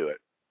ahead and do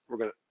it.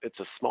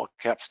 It's a small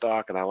cap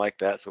stock, and I like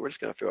that, so we're just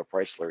going to throw a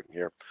price alert in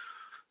here.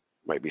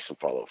 Might be some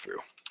follow through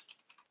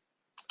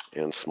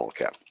and small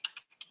cap.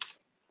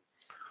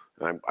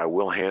 And I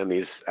will hand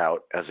these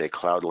out as a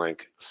cloud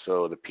link,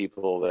 so the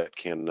people that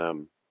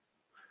can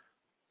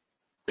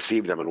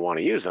receive them and want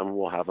to use them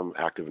will have them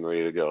active and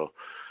ready to go.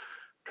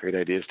 Trade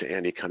ideas to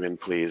Andy, come in,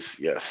 please.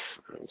 Yes,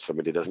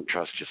 somebody doesn't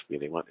trust just me.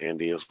 They want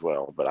Andy as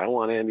well, but I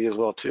want Andy as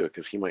well too,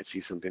 because he might see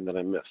something that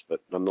I missed.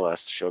 But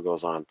nonetheless, the show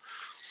goes on.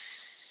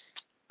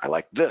 I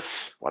like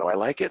this. Why do I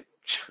like it?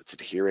 It's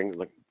adhering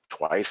like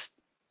twice.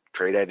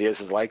 Trade Ideas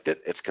has liked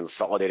it. It's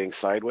consolidating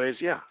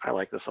sideways. Yeah, I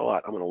like this a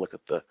lot. I'm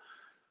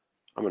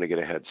going to get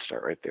a head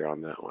start right there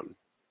on that one.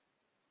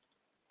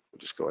 We'll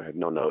just go ahead,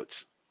 no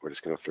notes. We're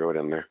just going to throw it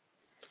in there.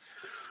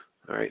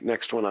 All right,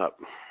 next one up.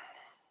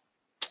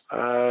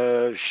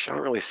 I don't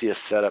really see a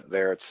setup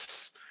there.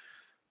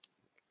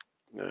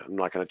 I'm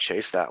not going to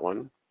chase that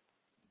one.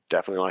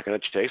 Definitely not going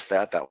to chase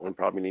that. That one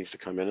probably needs to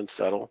come in and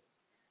settle.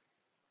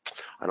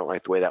 I don't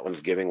like the way that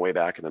one's giving way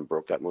back and then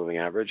broke that moving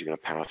average. You're going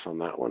to pass on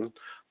that one.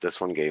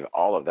 This one gave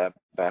all of that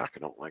back. I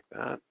don't like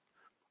that.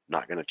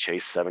 Not going to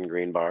chase 7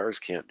 green bars.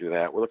 Can't do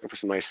that. We're looking for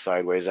some nice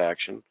sideways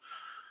action.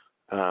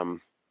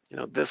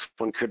 This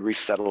one could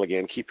resettle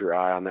again. Keep your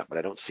eye on that, but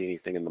I don't see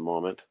anything in the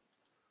moment.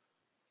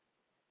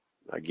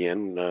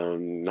 Again,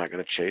 not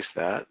going to chase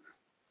that.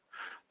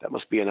 That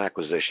must be an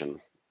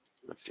acquisition.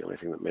 That's the only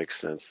thing that makes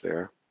sense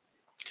there.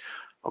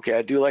 Okay,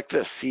 I do like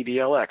this,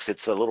 CDLX.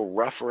 It's a little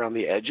rough around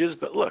the edges,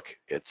 but look,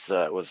 it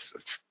was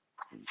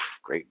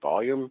great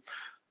volume,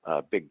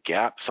 big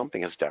gap.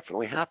 Something has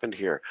definitely happened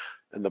here,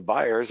 and the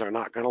buyers are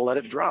not going to let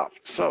it drop.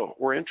 So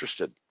we're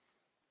interested.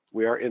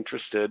 We are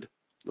interested.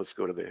 Let's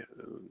go to the,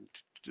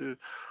 I'm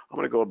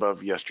going to go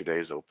above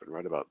yesterday's open,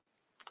 right about,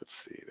 let's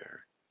see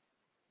there.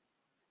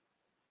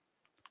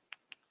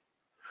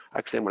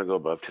 Actually, I'm going to go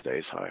above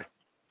today's high.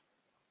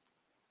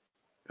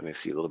 And I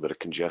see a little bit of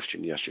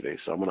congestion yesterday,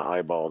 so I'm going to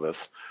eyeball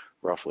this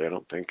roughly. I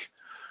don't think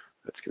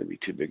that's going to be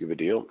too big of a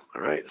deal.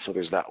 All right, so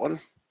there's that one.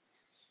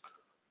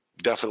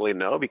 Definitely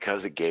no,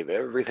 because it gave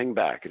everything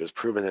back. It has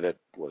proven that it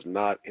was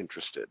not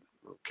interested.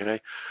 Okay,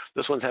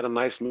 this one's had a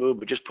nice move,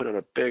 but just put in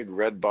a big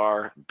red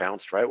bar,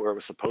 bounced right where it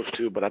was supposed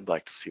to, but I'd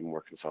like to see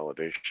more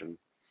consolidation.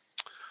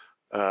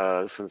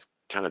 This one's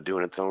kind of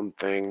doing its own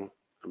thing.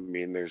 I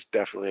mean, there's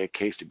definitely a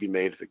case to be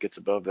made if it gets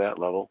above that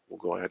level. We'll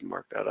go ahead and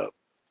mark that up.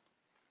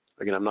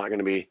 Again, I'm not going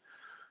to be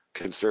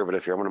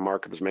conservative here. I'm going to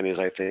mark up as many as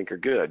I think are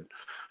good.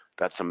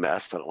 That's a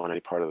mess. I don't want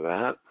any part of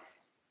that.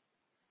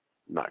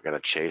 I'm not going to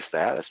chase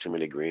that. That's too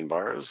many green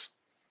bars.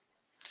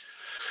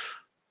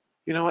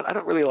 You know what? I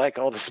don't really like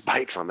all the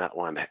spikes on that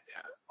one.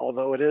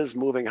 Although it is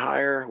moving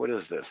higher. What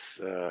is this?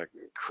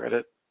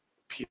 Credit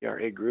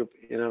PRA group.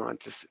 It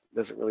just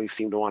doesn't really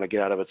seem to want to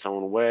get out of its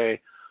own way.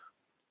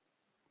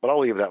 But I'll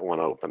leave that one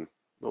open.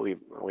 I'll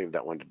leave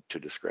that one to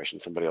discretion.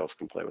 Somebody else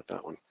can play with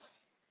that one.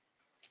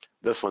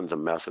 This one's a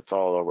mess. It's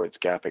all over. It's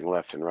gapping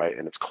left and right,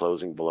 and it's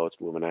closing below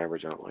its moving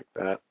average. I don't like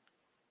that.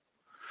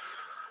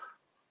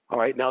 All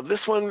right, now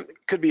this one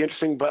could be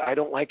interesting, but I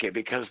don't like it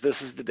because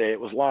this is the day it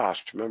was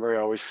lost. Remember,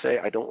 I always say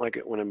I don't like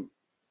it when a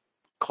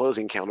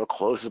closing candle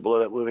closes below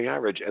that moving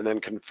average and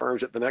then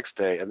confirms it the next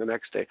day and the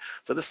next day.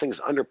 So this thing's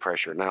under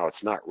pressure now.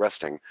 It's not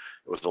resting.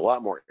 It was a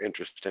lot more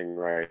interesting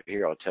right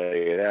here, I'll tell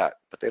you that.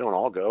 But they don't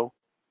all go.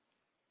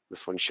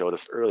 This one showed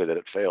us early that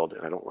it failed,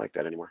 and I don't like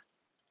that anymore.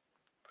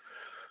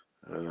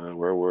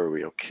 Where were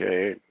we?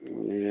 Okay.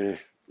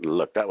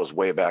 Look, that was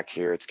way back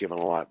here. It's given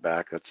a lot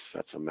back.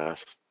 That's a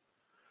mess.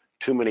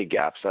 Too many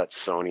gaps. That's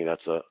Sony.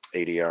 That's a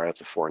ADR.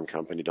 That's a foreign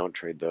company. Don't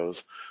trade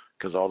those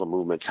because all the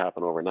movements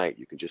happen overnight.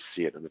 You can just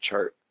see it in the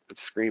chart.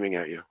 It's screaming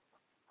at you.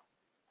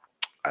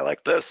 I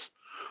like this.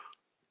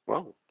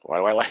 Well, why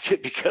do I like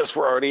it? Because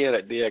we're already in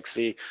at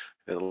DXC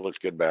and it looks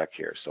good back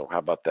here. So how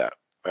about that?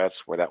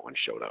 That's where that one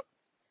showed up.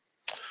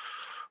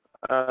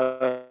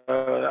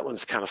 That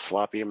one's kind of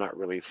sloppy. I'm not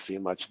really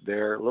seeing much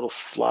there. A little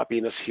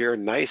sloppiness here.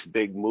 Nice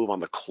big move on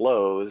the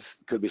close.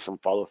 Could be some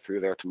follow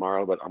through there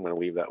tomorrow, but I'm going to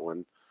leave that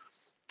one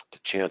to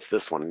chance.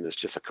 This one is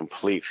just a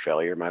complete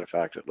failure. Matter of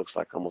fact, it looks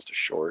like almost a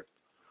short.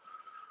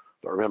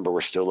 But remember,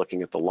 we're still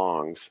looking at the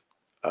longs.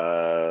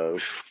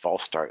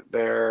 False start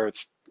there.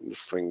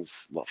 This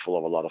thing's full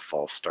of a lot of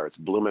false starts.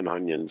 Bloomin'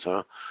 onions,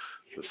 huh?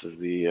 This is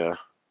the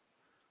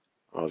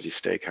Aussie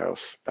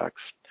Steakhouse.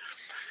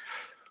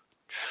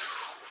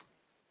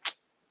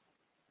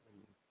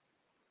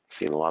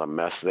 Seeing a lot of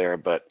mess there,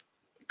 but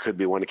could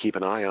be one to keep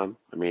an eye on.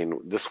 I mean,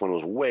 this one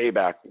was way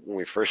back when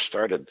we first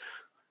started.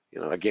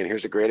 Again,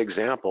 here's a great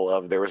example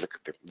of there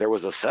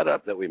was a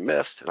setup that we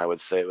missed, and I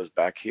would say it was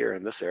back here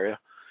in this area.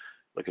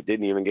 Look, it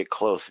didn't even get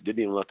close. It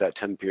didn't even let that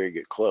 10 period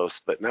get close,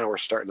 but now we're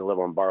starting to live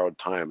on borrowed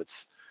time.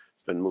 It's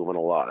been moving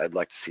a lot. I'd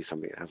like to see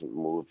something that hasn't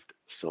moved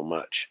so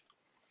much.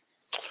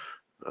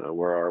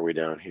 Where are we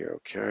down here?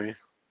 Okay,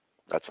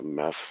 that's a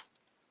mess.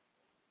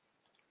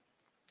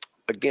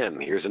 Again,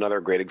 here's another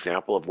great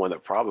example of one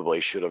that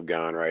probably should have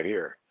gone right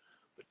here,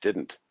 but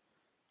didn't.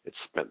 It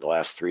spent the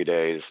last 3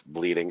 days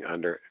bleeding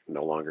under,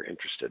 no longer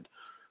interested.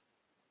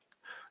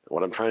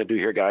 What I'm trying to do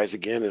here, guys,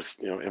 again, is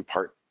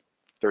impart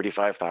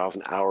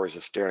 35,000 hours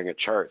of staring at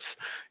charts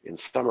and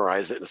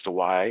summarize it as to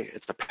why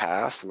it's a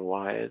pass and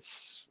why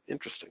it's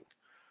interesting.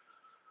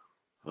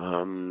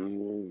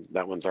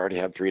 That one's already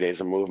had 3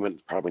 days of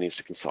movement. Probably needs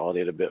to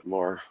consolidate a bit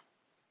more.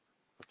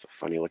 That's a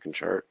funny looking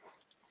chart.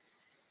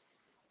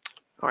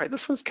 All right,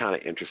 this one's kind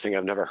of interesting.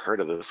 I've never heard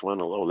of this one.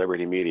 Hello,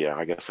 Liberty Media.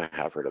 I guess I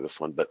have heard of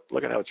this one, but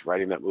look at how it's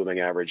riding that moving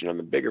average. And on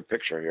the bigger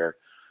picture here,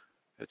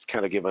 it's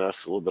kind of given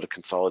us a little bit of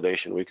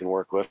consolidation we can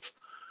work with.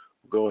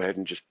 We'll go ahead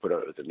and just put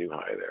out the new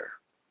high there,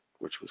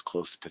 which was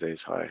close to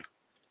today's high.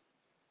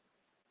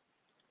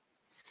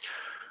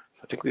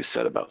 I think we've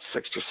said about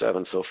 6 or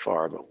 7 so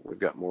far, but we've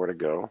got more to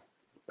go.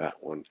 That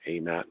one,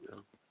 AMAT,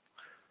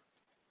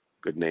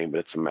 good name, but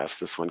it's a mess.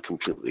 This one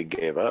completely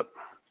gave up.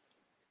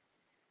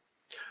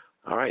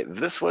 All right,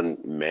 this one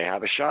may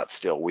have a shot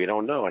still. We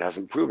don't know. It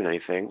hasn't proven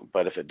anything,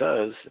 but if it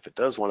does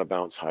want to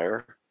bounce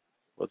higher,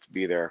 let's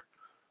be there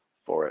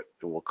for it.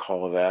 And we'll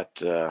call that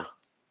there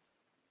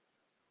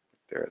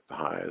at the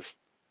highs.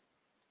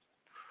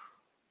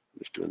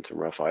 Just doing some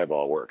rough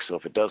eyeball work. So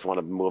if it does want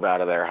to move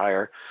out of there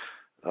higher,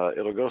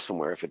 it'll go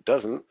somewhere. If it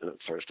doesn't, and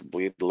it starts to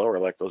bleed lower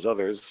like those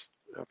others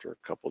after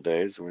a couple of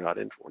days, we're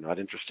not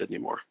interested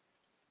anymore.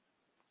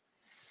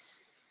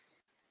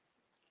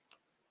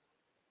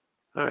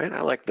 All right,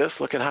 I like this.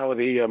 Look at how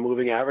the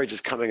moving average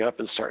is coming up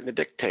and starting to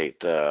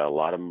dictate. A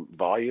lot of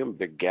volume,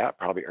 big gap,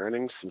 probably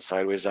earnings, some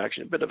sideways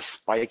action, a bit of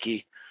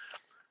spiky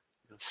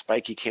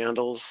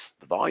candles.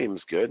 The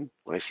volume's good.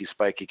 When I see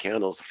spiky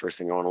candles, the first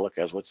thing I want to look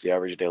at is what's the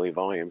average daily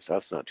volume. So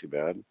that's not too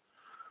bad.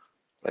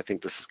 But I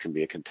think this can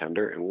be a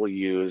contender, and we'll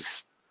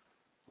use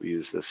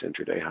this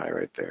intraday high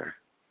right there.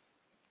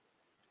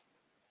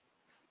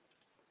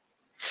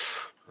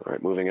 All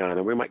right, moving on,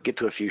 and we might get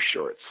to a few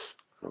shorts.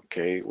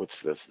 Okay, what's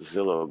this?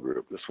 Zillow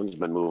Group. This one's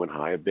been moving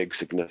high, a big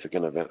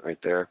significant event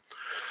right there.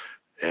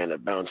 And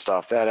it bounced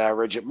off that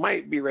average. It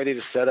might be ready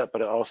to set up,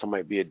 but it also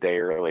might be a day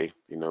early.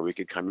 We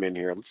could come in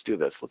here. Let's do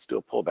this. Let's do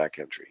a pullback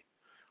entry.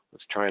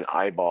 Let's try an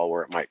eyeball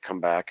where it might come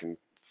back and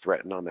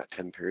threaten on that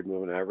 10 period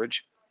moving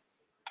average.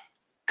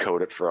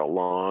 Code it for a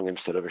long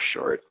instead of a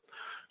short.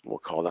 We'll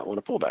call that one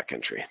a pullback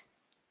entry.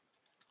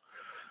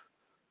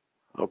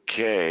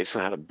 Okay, so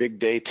I had a big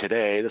day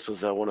today. This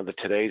was one of the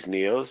today's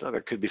neos.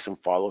 There could be some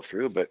follow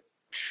through, but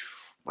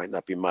might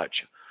not be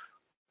much.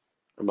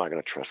 I'm not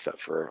going to trust that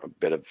for a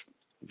bit of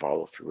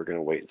follow through. We're going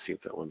to wait and see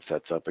if that one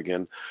sets up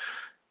again.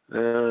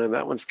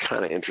 That one's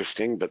kind of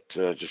interesting, but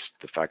just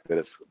the fact that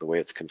it's the way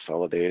it's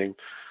consolidating.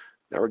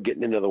 Now we're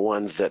getting into the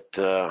ones that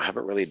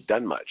haven't really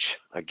done much.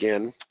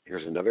 Again,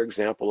 here's another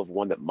example of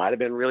one that might have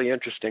been really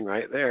interesting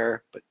right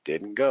there, but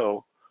didn't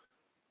go.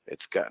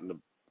 It's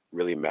gotten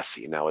really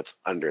messy. Now it's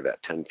under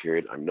that 10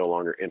 period. I'm no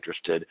longer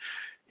interested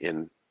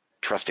in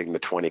trusting the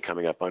 20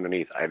 coming up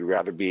underneath. I'd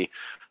rather be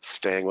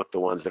staying with the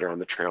ones that are on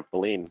the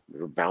trampoline,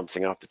 that are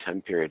bouncing off the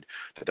 10 period,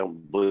 that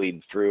don't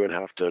bleed through and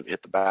have to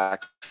hit the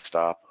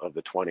backstop of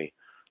the 20.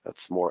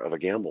 That's more of a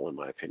gamble in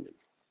my opinion.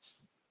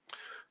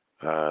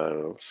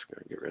 Oops,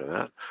 gonna get rid of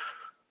that.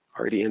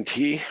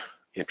 RDNT,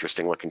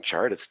 interesting looking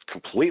chart. It's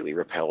completely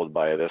repelled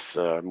by this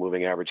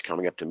moving average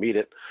coming up to meet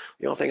it.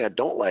 The only thing I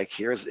don't like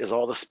here is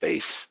all the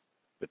space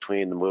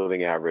between the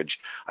moving average.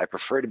 I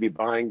prefer to be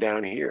buying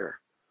down here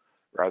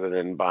rather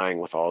than buying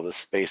with all this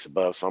space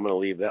above. So I'm going to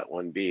leave that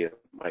one be. It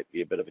might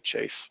be a bit of a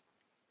chase.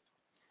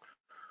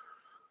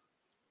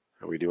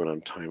 How are we doing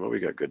on time? Oh,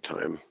 we got good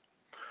time.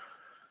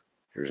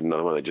 Here's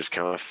another one that just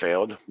kind of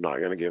failed. Not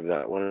going to give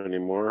that one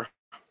anymore.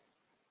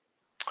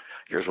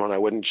 Here's one I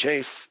wouldn't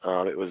chase.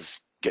 It was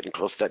getting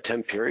close to that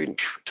 10 period and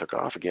took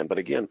off again. But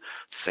again,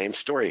 same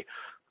story.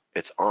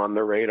 It's on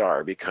the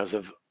radar because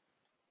of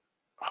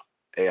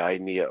AI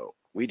Neo.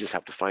 We just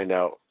have to find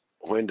out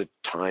when to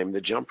time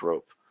the jump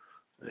rope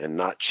and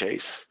not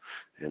chase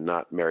and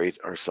not marry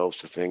ourselves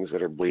to things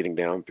that are bleeding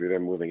down through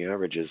their moving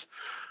averages.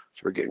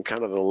 So we're getting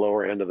kind of the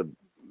lower end of the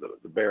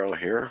barrel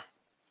here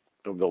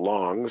of the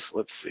longs.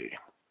 Let's see.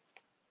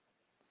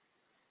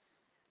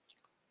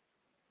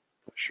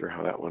 Not sure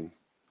how that one.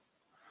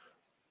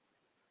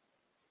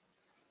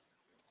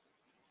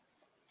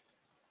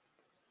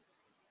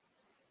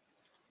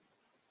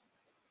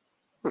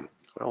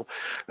 Well,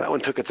 that one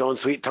took its own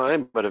sweet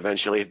time, but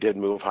eventually it did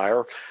move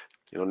higher.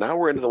 Now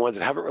we're into the ones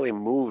that haven't really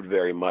moved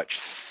very much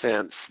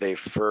since they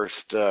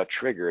first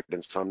triggered,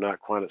 and so I'm not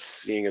quite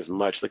seeing as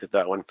much. Look at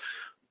that one.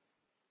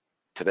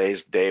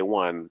 Today's day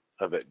one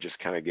of it just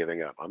kind of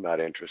giving up. I'm not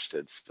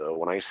interested. So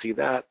when I see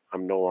that,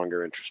 I'm no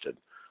longer interested.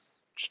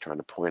 Just trying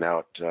to point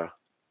out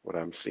what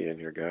I'm seeing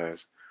here,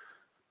 guys.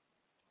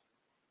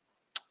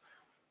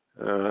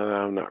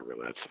 I'm not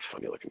really. That's a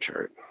funny looking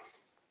chart.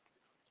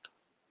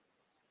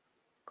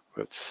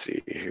 Let's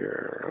see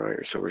here. All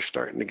right, so we're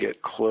starting to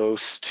get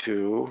close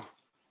to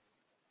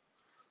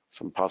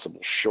some possible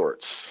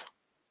shorts.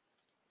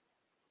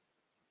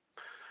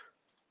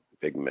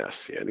 Big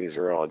mess. Yeah, these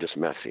are all just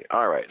messy.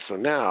 All right, so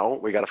now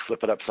we got to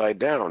flip it upside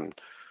down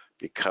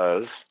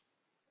because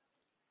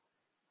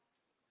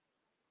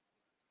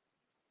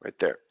right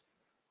there,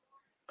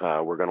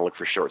 we're going to look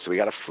for shorts. So we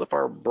got to flip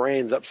our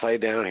brains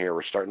upside down here.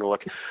 We're starting to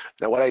look.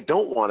 Now, what I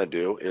don't want to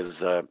do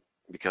is,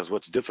 because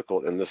what's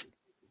difficult in this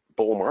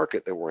bull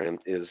market that we're in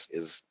is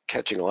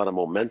catching a lot of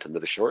momentum to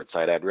the short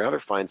side. I'd rather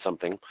find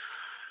something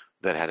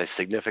that had a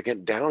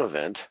significant down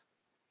event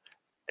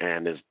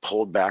and is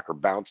pulled back or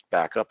bounced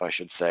back up, I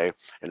should say,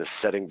 and is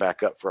setting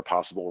back up for a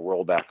possible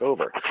roll back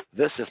over.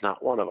 This is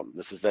not one of them.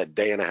 This is that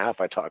day and a half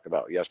I talked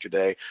about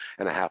yesterday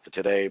and a half of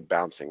today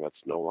bouncing.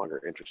 That's no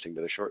longer interesting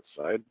to the short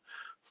side.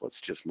 So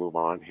let's just move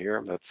on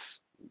here.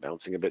 That's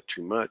bouncing a bit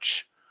too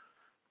much.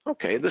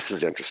 Okay, this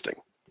is interesting.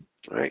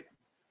 All right,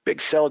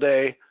 big sell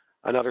day,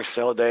 another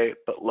sell day,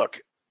 but look,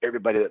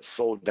 everybody that's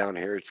sold down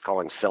here, it's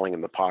calling selling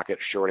in the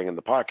pocket, shorting in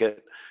the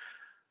pocket,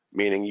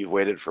 meaning you've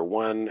waited for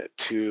 1,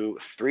 2,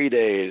 3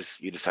 days,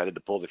 you decided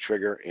to pull the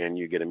trigger and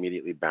you get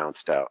immediately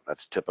bounced out.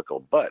 That's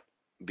typical, but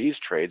these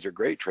trades are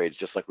great trades.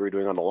 Just like we were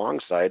doing on the long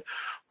side,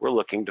 we're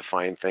looking to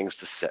find things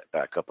to set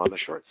back up on the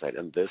short side,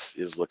 and this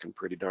is looking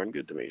pretty darn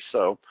good to me.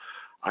 So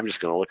I'm just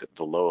going to look at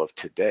the low of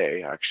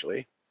today,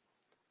 actually.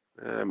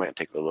 I might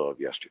take the low of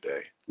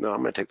yesterday. No,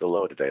 I'm going to take the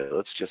low today.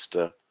 Let's just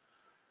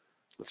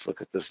let's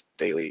look at this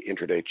daily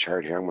intraday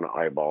chart here. I'm going to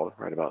eyeball it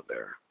right about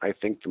there. I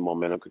think the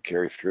momentum could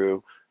carry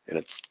through, and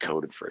it's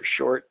coded for a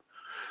short.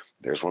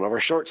 There's one of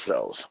our short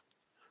sells.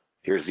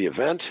 Here's the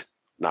event,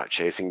 not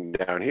chasing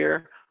down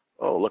here.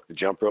 Oh, look, the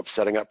jump rope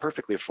setting up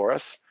perfectly for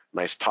us.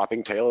 Nice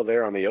topping tail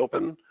there on the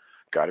open.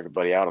 Got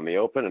everybody out on the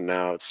open, and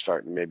now it's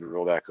starting to maybe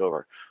roll back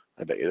over.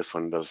 I bet you this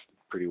one does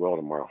pretty well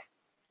tomorrow.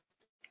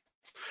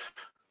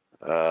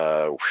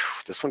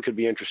 This one could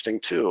be interesting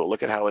too.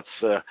 Look at how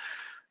it's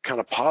kind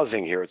of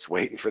pausing here. It's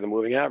waiting for the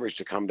moving average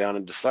to come down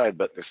and decide,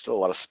 but there's still a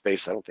lot of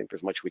space. I don't think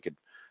there's much we could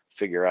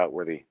figure out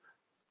where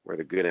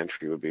the good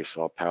entry would be,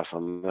 so I'll pass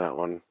on that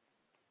one.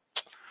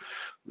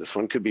 This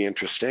one could be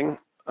interesting.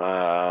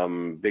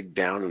 Big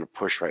down and a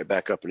push right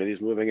back up into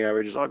these moving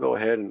averages. I'll go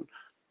ahead and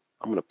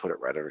I'm going to put it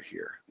right over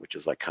here, which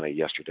is like kind of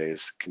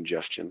yesterday's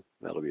congestion.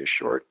 That'll be a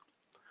short.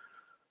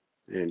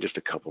 And just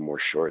a couple more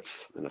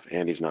shorts. And if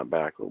Andy's not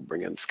back, we'll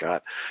bring in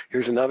Scott.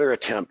 Here's another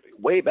attempt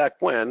way back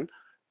when.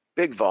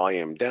 Big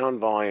volume, down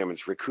volume.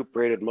 It's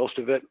recuperated most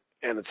of it,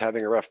 and it's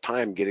having a rough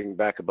time getting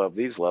back above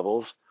these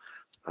levels.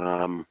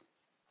 You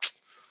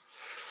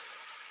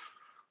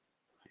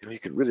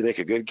could really make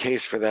a good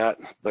case for that,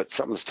 but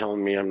something's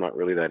telling me I'm not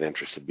really that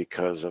interested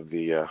because of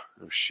the, oh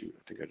shoot,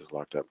 I think I just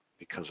locked up,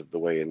 because of the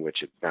way in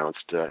which it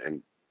bounced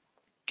and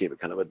gave it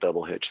kind of a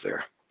double hitch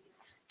there.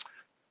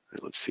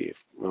 Right, let's see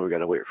if, well, we got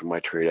to wait for my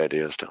trade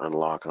ideas to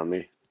unlock on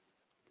me.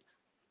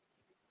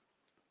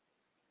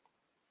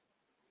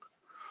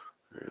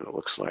 And it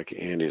looks like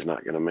Andy's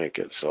not going to make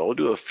it, so we'll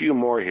do a few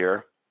more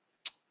here.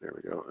 There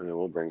we go, and then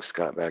we'll bring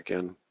Scott back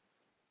in.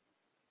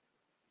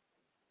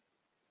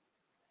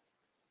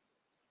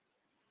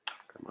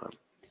 Come on.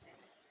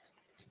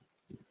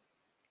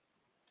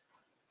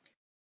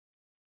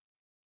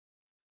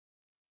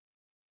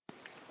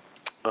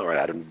 All right,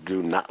 I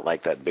do not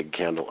like that big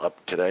candle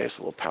up today,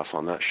 so we'll pass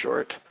on that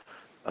short.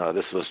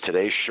 This was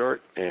today's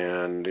short,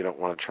 and you don't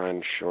want to try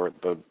and short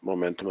the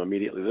momentum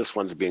immediately. This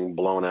one's being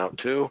blown out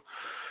too,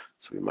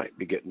 so we might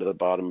be getting to the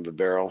bottom of the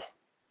barrel.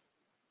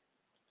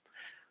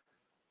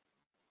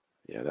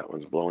 Yeah, that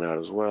one's blown out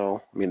as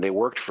well. I mean, they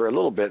worked for a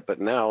little bit, but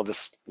now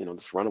this,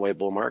 this runaway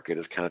bull market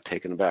is kind of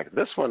taken back.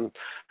 This one's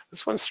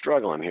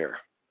struggling here.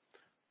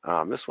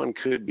 This one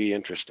could be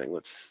interesting.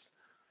 Let's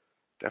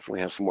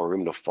definitely have some more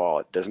room to fall.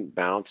 It doesn't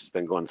bounce. It's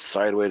been going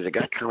sideways. It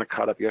got kind of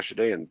caught up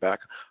yesterday and back.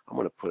 I'm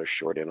going to put a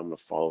short in. I'm going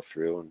to follow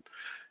through and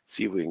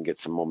see if we can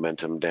get some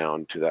momentum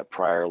down to that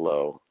prior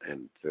low.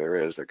 And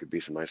if there could be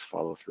some nice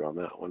follow through on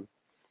that one.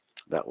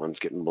 That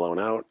one's getting blown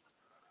out.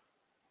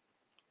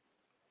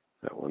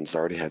 That one's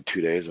already had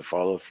 2 days of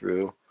follow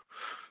through.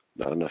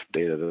 Not enough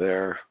data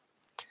there.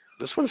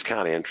 This one's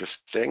kind of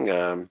interesting.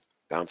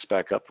 Bounced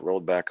back up,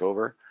 rolled back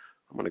over.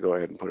 I'm going to go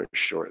ahead and put a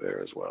short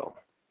there as well.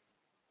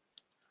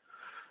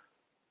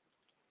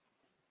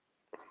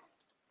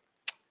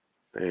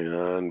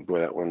 And boy,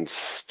 that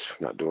one's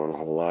not doing a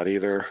whole lot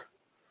either.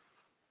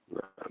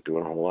 Not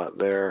doing a whole lot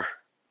there.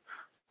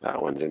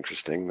 That one's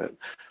interesting. That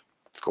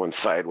it's going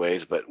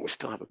sideways, but we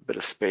still have a bit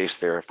of space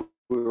there. If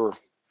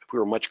we we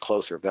were much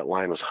closer, if that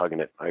line was hugging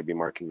it, I'd be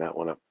marking that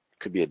one up.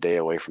 Could be a day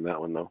away from that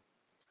one though.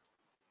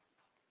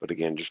 But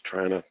again, just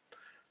trying to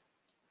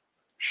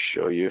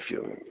show you if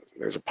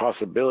there's a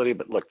possibility,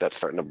 but look, that's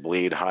starting to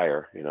bleed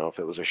higher. If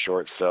it was a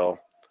short sell,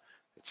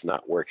 it's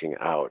not working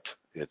out.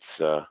 It's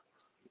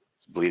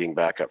bleeding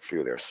back up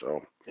through there.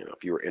 So,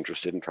 if you were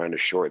interested in trying to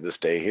short this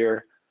day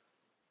here,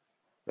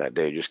 that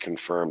day just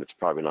confirmed it's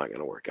probably not going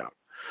to work out.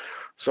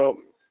 So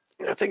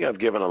I think I've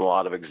given a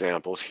lot of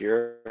examples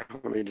here.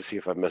 Let me just see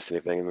if I've missed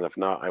anything, and if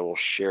not, I will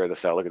share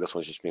this out. Look at this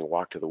one's just being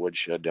walked to the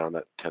woodshed down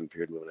that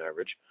 10-period moving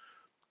average.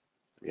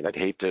 I'd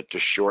hate to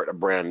short a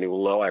brand new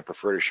low. I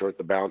prefer to short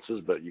the bounces,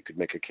 but you could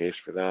make a case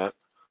for that.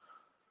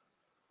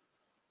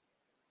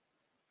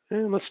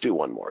 And let's do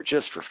one more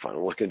just for fun.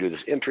 We're going to do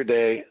this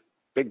intraday,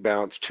 big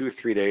bounce,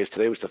 2-3 days.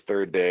 Today was the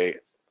third day,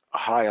 a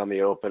high on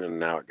the open, and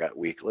now it got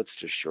weak. Let's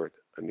just short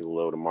a new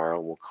low tomorrow,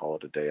 and we'll call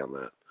it a day on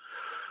that.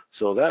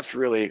 So that's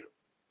really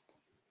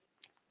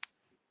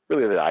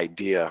the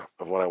idea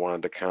of what I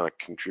wanted to kind of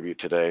contribute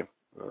today,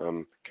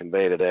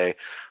 convey today,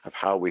 of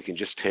how we can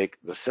just take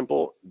the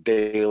simple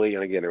daily,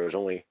 and again, there was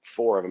only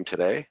 4 of them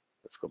today.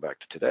 Let's go back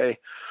to today.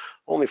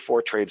 Only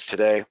 4 trades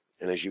today,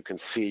 and as you can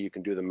see, you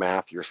can do the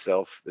math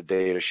yourself. The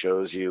data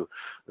shows you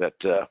that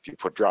if you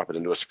drop it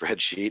into a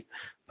spreadsheet,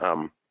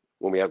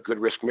 when we have good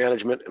risk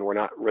management and we're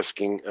not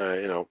risking,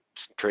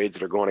 trades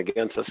that are going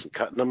against us and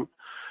cutting them,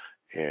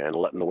 and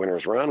letting the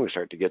winners run, we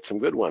start to get some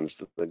good ones.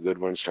 The good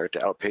ones start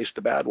to outpace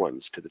the bad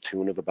ones to the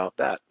tune of about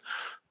that.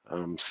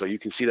 So you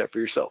can see that for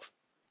yourself.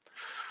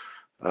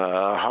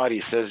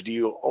 Hadi says, do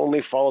you only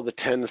follow the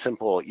 10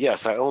 simple?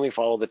 Yes, I only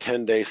follow the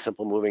 10-day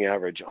simple moving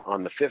average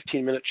on the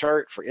 15-minute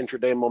chart for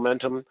intraday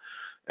momentum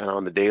and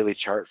on the daily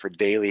chart for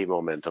daily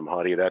momentum.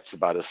 Hadi, that's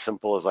about as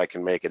simple as I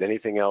can make it.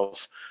 Anything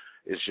else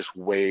is just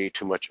way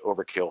too much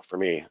overkill for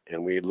me.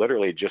 And we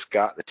literally just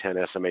got the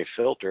 10 SMA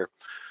filter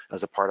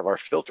as a part of our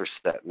filter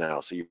set now.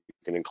 So you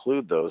can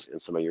include those in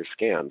some of your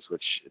scans,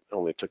 which it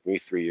only took me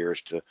 3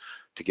 years to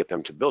get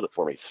them to build it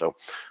for me. So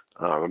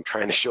I'm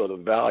trying to show the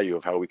value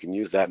of how we can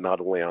use that not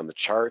only on the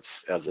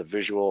charts as a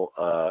visual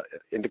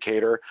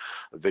indicator,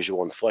 a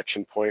visual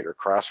inflection point or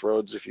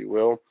crossroads, if you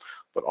will,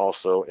 but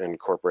also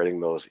incorporating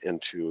those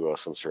into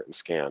some certain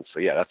scans. So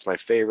yeah, that's my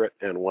favorite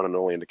and one and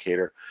only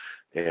indicator.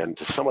 And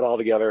to sum it all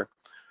together,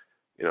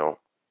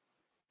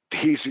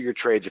 these are your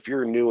trades. If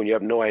you're new and you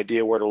have no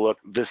idea where to look,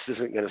 this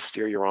isn't going to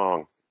steer you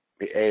wrong.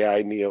 The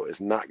AI Neo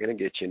is not going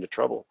to get you into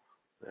trouble.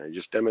 I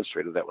just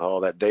demonstrated that with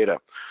all that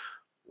data.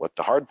 What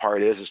the hard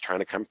part is trying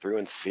to come through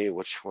and see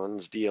which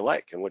ones do you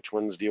like and which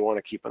ones do you want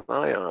to keep an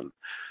eye on.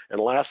 And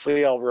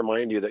lastly, I'll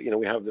remind you that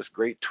we have this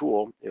great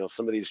tool.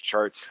 Some of these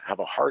charts have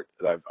a heart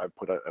that I've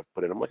put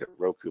in. I'm looking at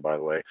Roku, by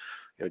the way.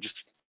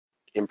 Just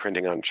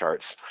imprinting on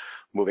charts,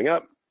 moving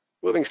up,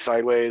 moving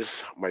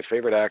sideways. My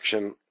favorite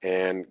action,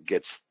 and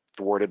gets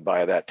thwarted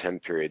by that 10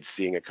 period,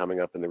 seeing it coming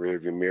up in the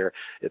rearview mirror,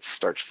 it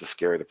starts to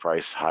scare the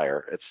price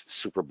higher. It's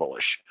super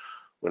bullish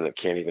when it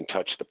can't even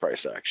touch the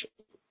price action.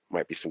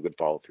 Might be some good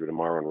follow through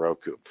tomorrow on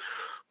Roku.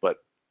 But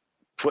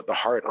put the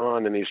heart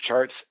on in these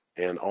charts,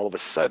 and all of a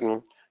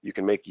sudden you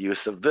can make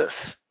use of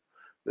this.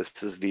 This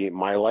is the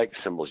my like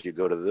symbols. You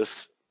go to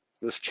this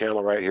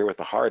channel right here with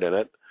the heart in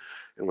it,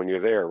 and when you're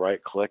there,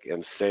 right click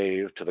and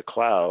save to the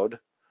cloud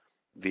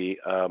the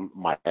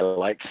my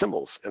like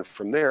symbols. And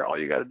from there, all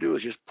you got to do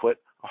is just put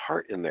a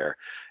heart in there,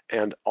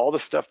 and all the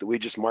stuff that we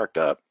just marked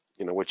up,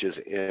 which is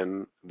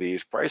in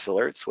these price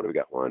alerts. What do we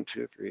got? 1,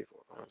 2, 3,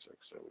 4, 5, 6,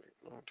 7,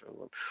 8, 9, 10,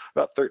 11,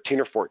 about 13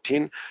 or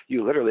 14.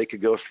 You literally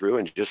could go through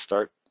and just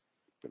start,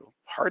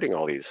 hearting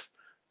all these.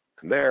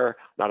 And there,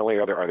 not only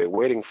are they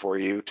waiting for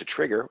you to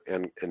trigger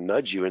and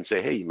nudge you and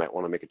say, hey, you might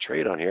want to make a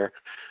trade on here,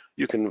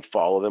 you can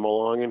follow them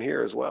along in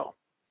here as well.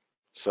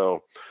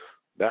 So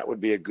that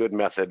would be a good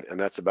method, and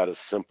that's about as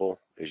simple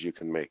as you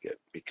can make it,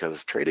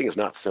 because trading is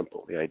not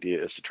simple. The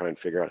idea is to try and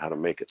figure out how to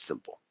make it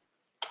simple.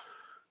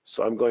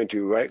 So I'm going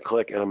to right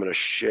click and I'm going to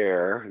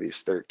share these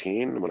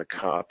 13. I'm going to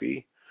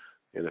copy,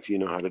 and if you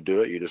know how to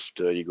do it, you just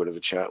you go to the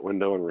chat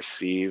window and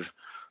receive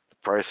the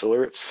price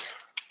alerts.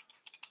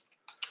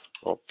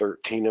 All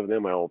 13 of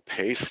them I will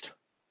paste.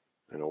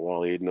 I know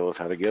Waleed knows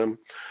how to get them.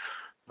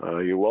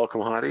 You're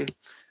welcome, Hadi,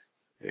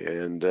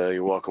 and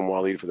you're welcome,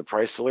 Waleed, for the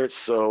price alerts.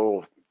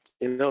 So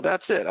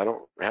that's it. I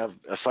don't have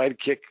a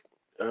sidekick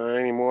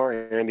anymore.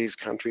 Andy's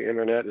country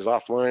internet is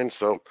offline,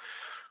 so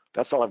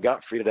that's all I've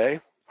got for you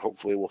today.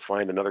 Hopefully we'll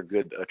find another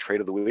good trade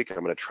of the week.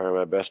 I'm going to try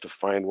my best to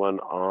find one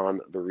on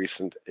the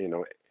recent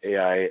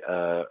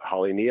AI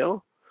Holly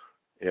Neo.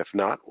 If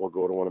not, we'll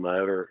go to one of my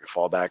other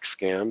fallback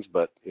scans,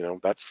 but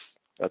that's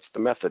the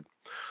method,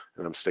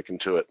 and I'm sticking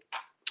to it.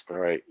 All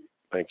right,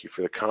 thank you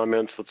for the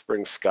comments. Let's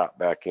bring Scott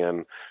back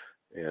in,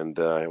 and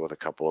with a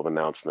couple of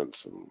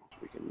announcements, and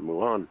we can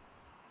move on.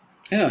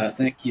 Yeah,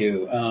 thank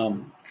you. A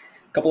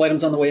couple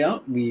items on the way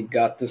out. We've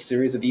got this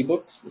series of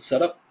ebooks, the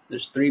setup.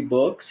 There's 3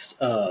 books,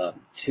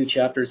 2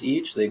 chapters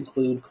each. They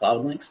include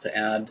cloud links to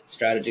add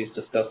strategies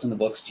discussed in the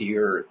books to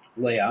your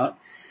layout.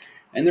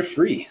 And they're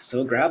free,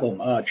 so grab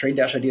them.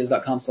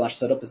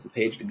 Trade-ideas.com/setup is the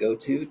page to go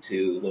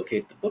to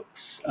locate the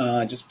books.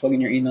 Just plug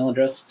in your email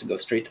address to go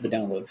straight to the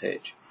download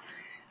page.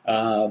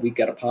 We've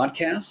got a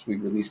podcast. We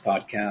release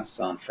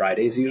podcasts on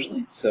Fridays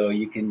usually, so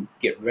you can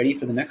get ready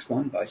for the next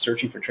one by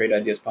searching for Trade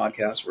Ideas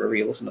Podcast wherever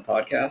you listen to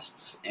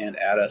podcasts and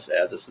add us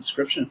as a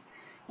subscription.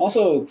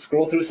 Also,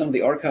 scroll through some of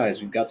the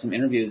archives. We've got some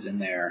interviews in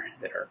there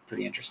that are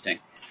pretty interesting.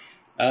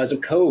 As a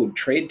code,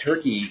 Trade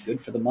Turkey, good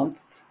for the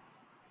month,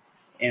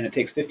 and it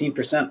takes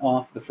 15%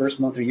 off the first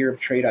month or year of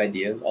Trade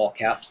Ideas, all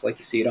caps like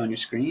you see it on your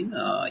screen.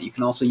 You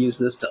can also use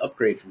this to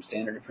upgrade from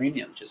standard to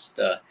premium. Just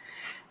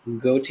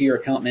go to your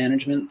account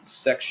management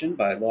section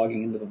by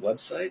logging into the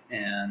website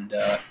and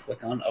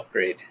click on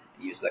upgrade.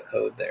 Use that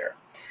code there.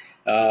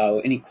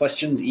 Any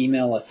questions,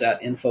 email us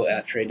at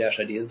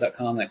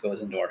info@trade-ideas.com. That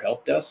goes into our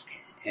help desk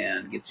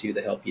and gets you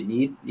the help you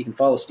need. You can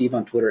follow Steve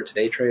on Twitter at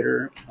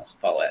TodayTrader. You can also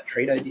follow at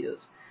Trade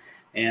Ideas.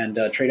 And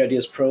Trade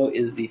Ideas Pro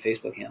is the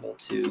Facebook handle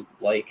to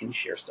like and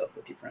share stuff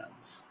with your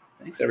friends.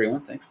 Thanks,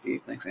 everyone. Thanks,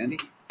 Steve. Thanks, Andy.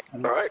 All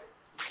right.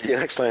 See you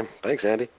next time. Thanks, Andy.